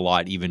learned a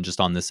lot even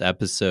just on this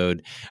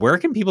episode. Where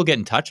can people get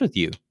in touch with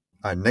you?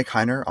 Nick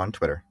Heiner on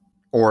Twitter,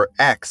 or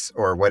X,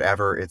 or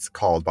whatever it's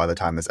called by the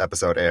time this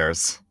episode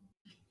airs.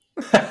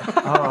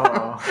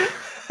 Oh.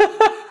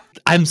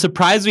 I'm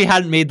surprised we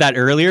hadn't made that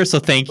earlier, so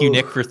thank you,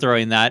 Nick, for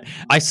throwing that.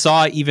 I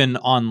saw even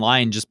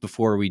online just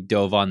before we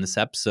dove on this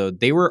episode,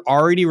 they were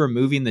already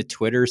removing the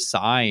Twitter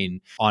sign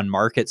on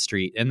Market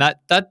Street, and that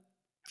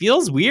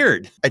feels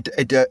weird.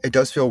 It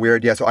does feel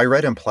weird. Yeah. So I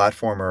read in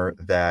Platformer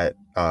that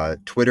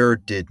Twitter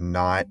did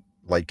not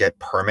like get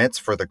permits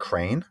for the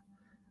crane.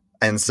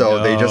 And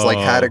so they just like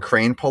had a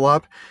crane pull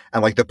up,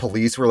 and like the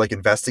police were like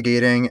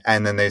investigating.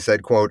 And then they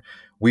said, quote,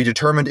 "We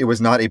determined it was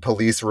not a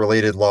police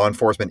related law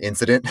enforcement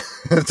incident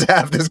to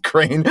have this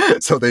crane."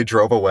 So they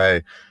drove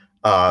away.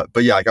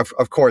 But yeah, like,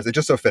 of course, it's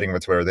just so fitting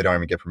with Twitter. They don't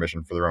even get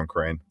permission for their own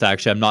crane.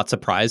 Actually, I'm not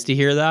surprised to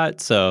hear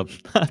that. So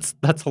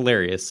that's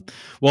hilarious.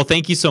 Well,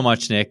 thank you so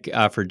much, Nick,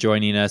 for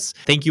joining us.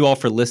 Thank you all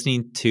for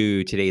listening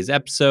to today's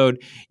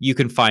episode. You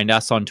can find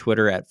us on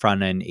Twitter at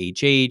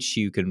FrontEndHH.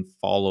 You can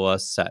follow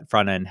us at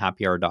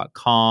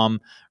frontendhappyhour.com.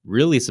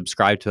 Really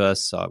subscribe to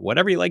us,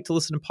 whatever you like to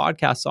listen to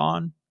podcasts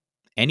on.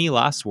 Any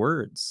last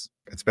words?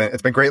 It's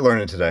been great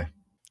learning today.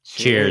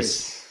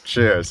 Cheers.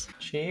 Cheers.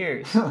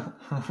 Cheers.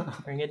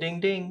 Ring a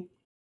ding ding.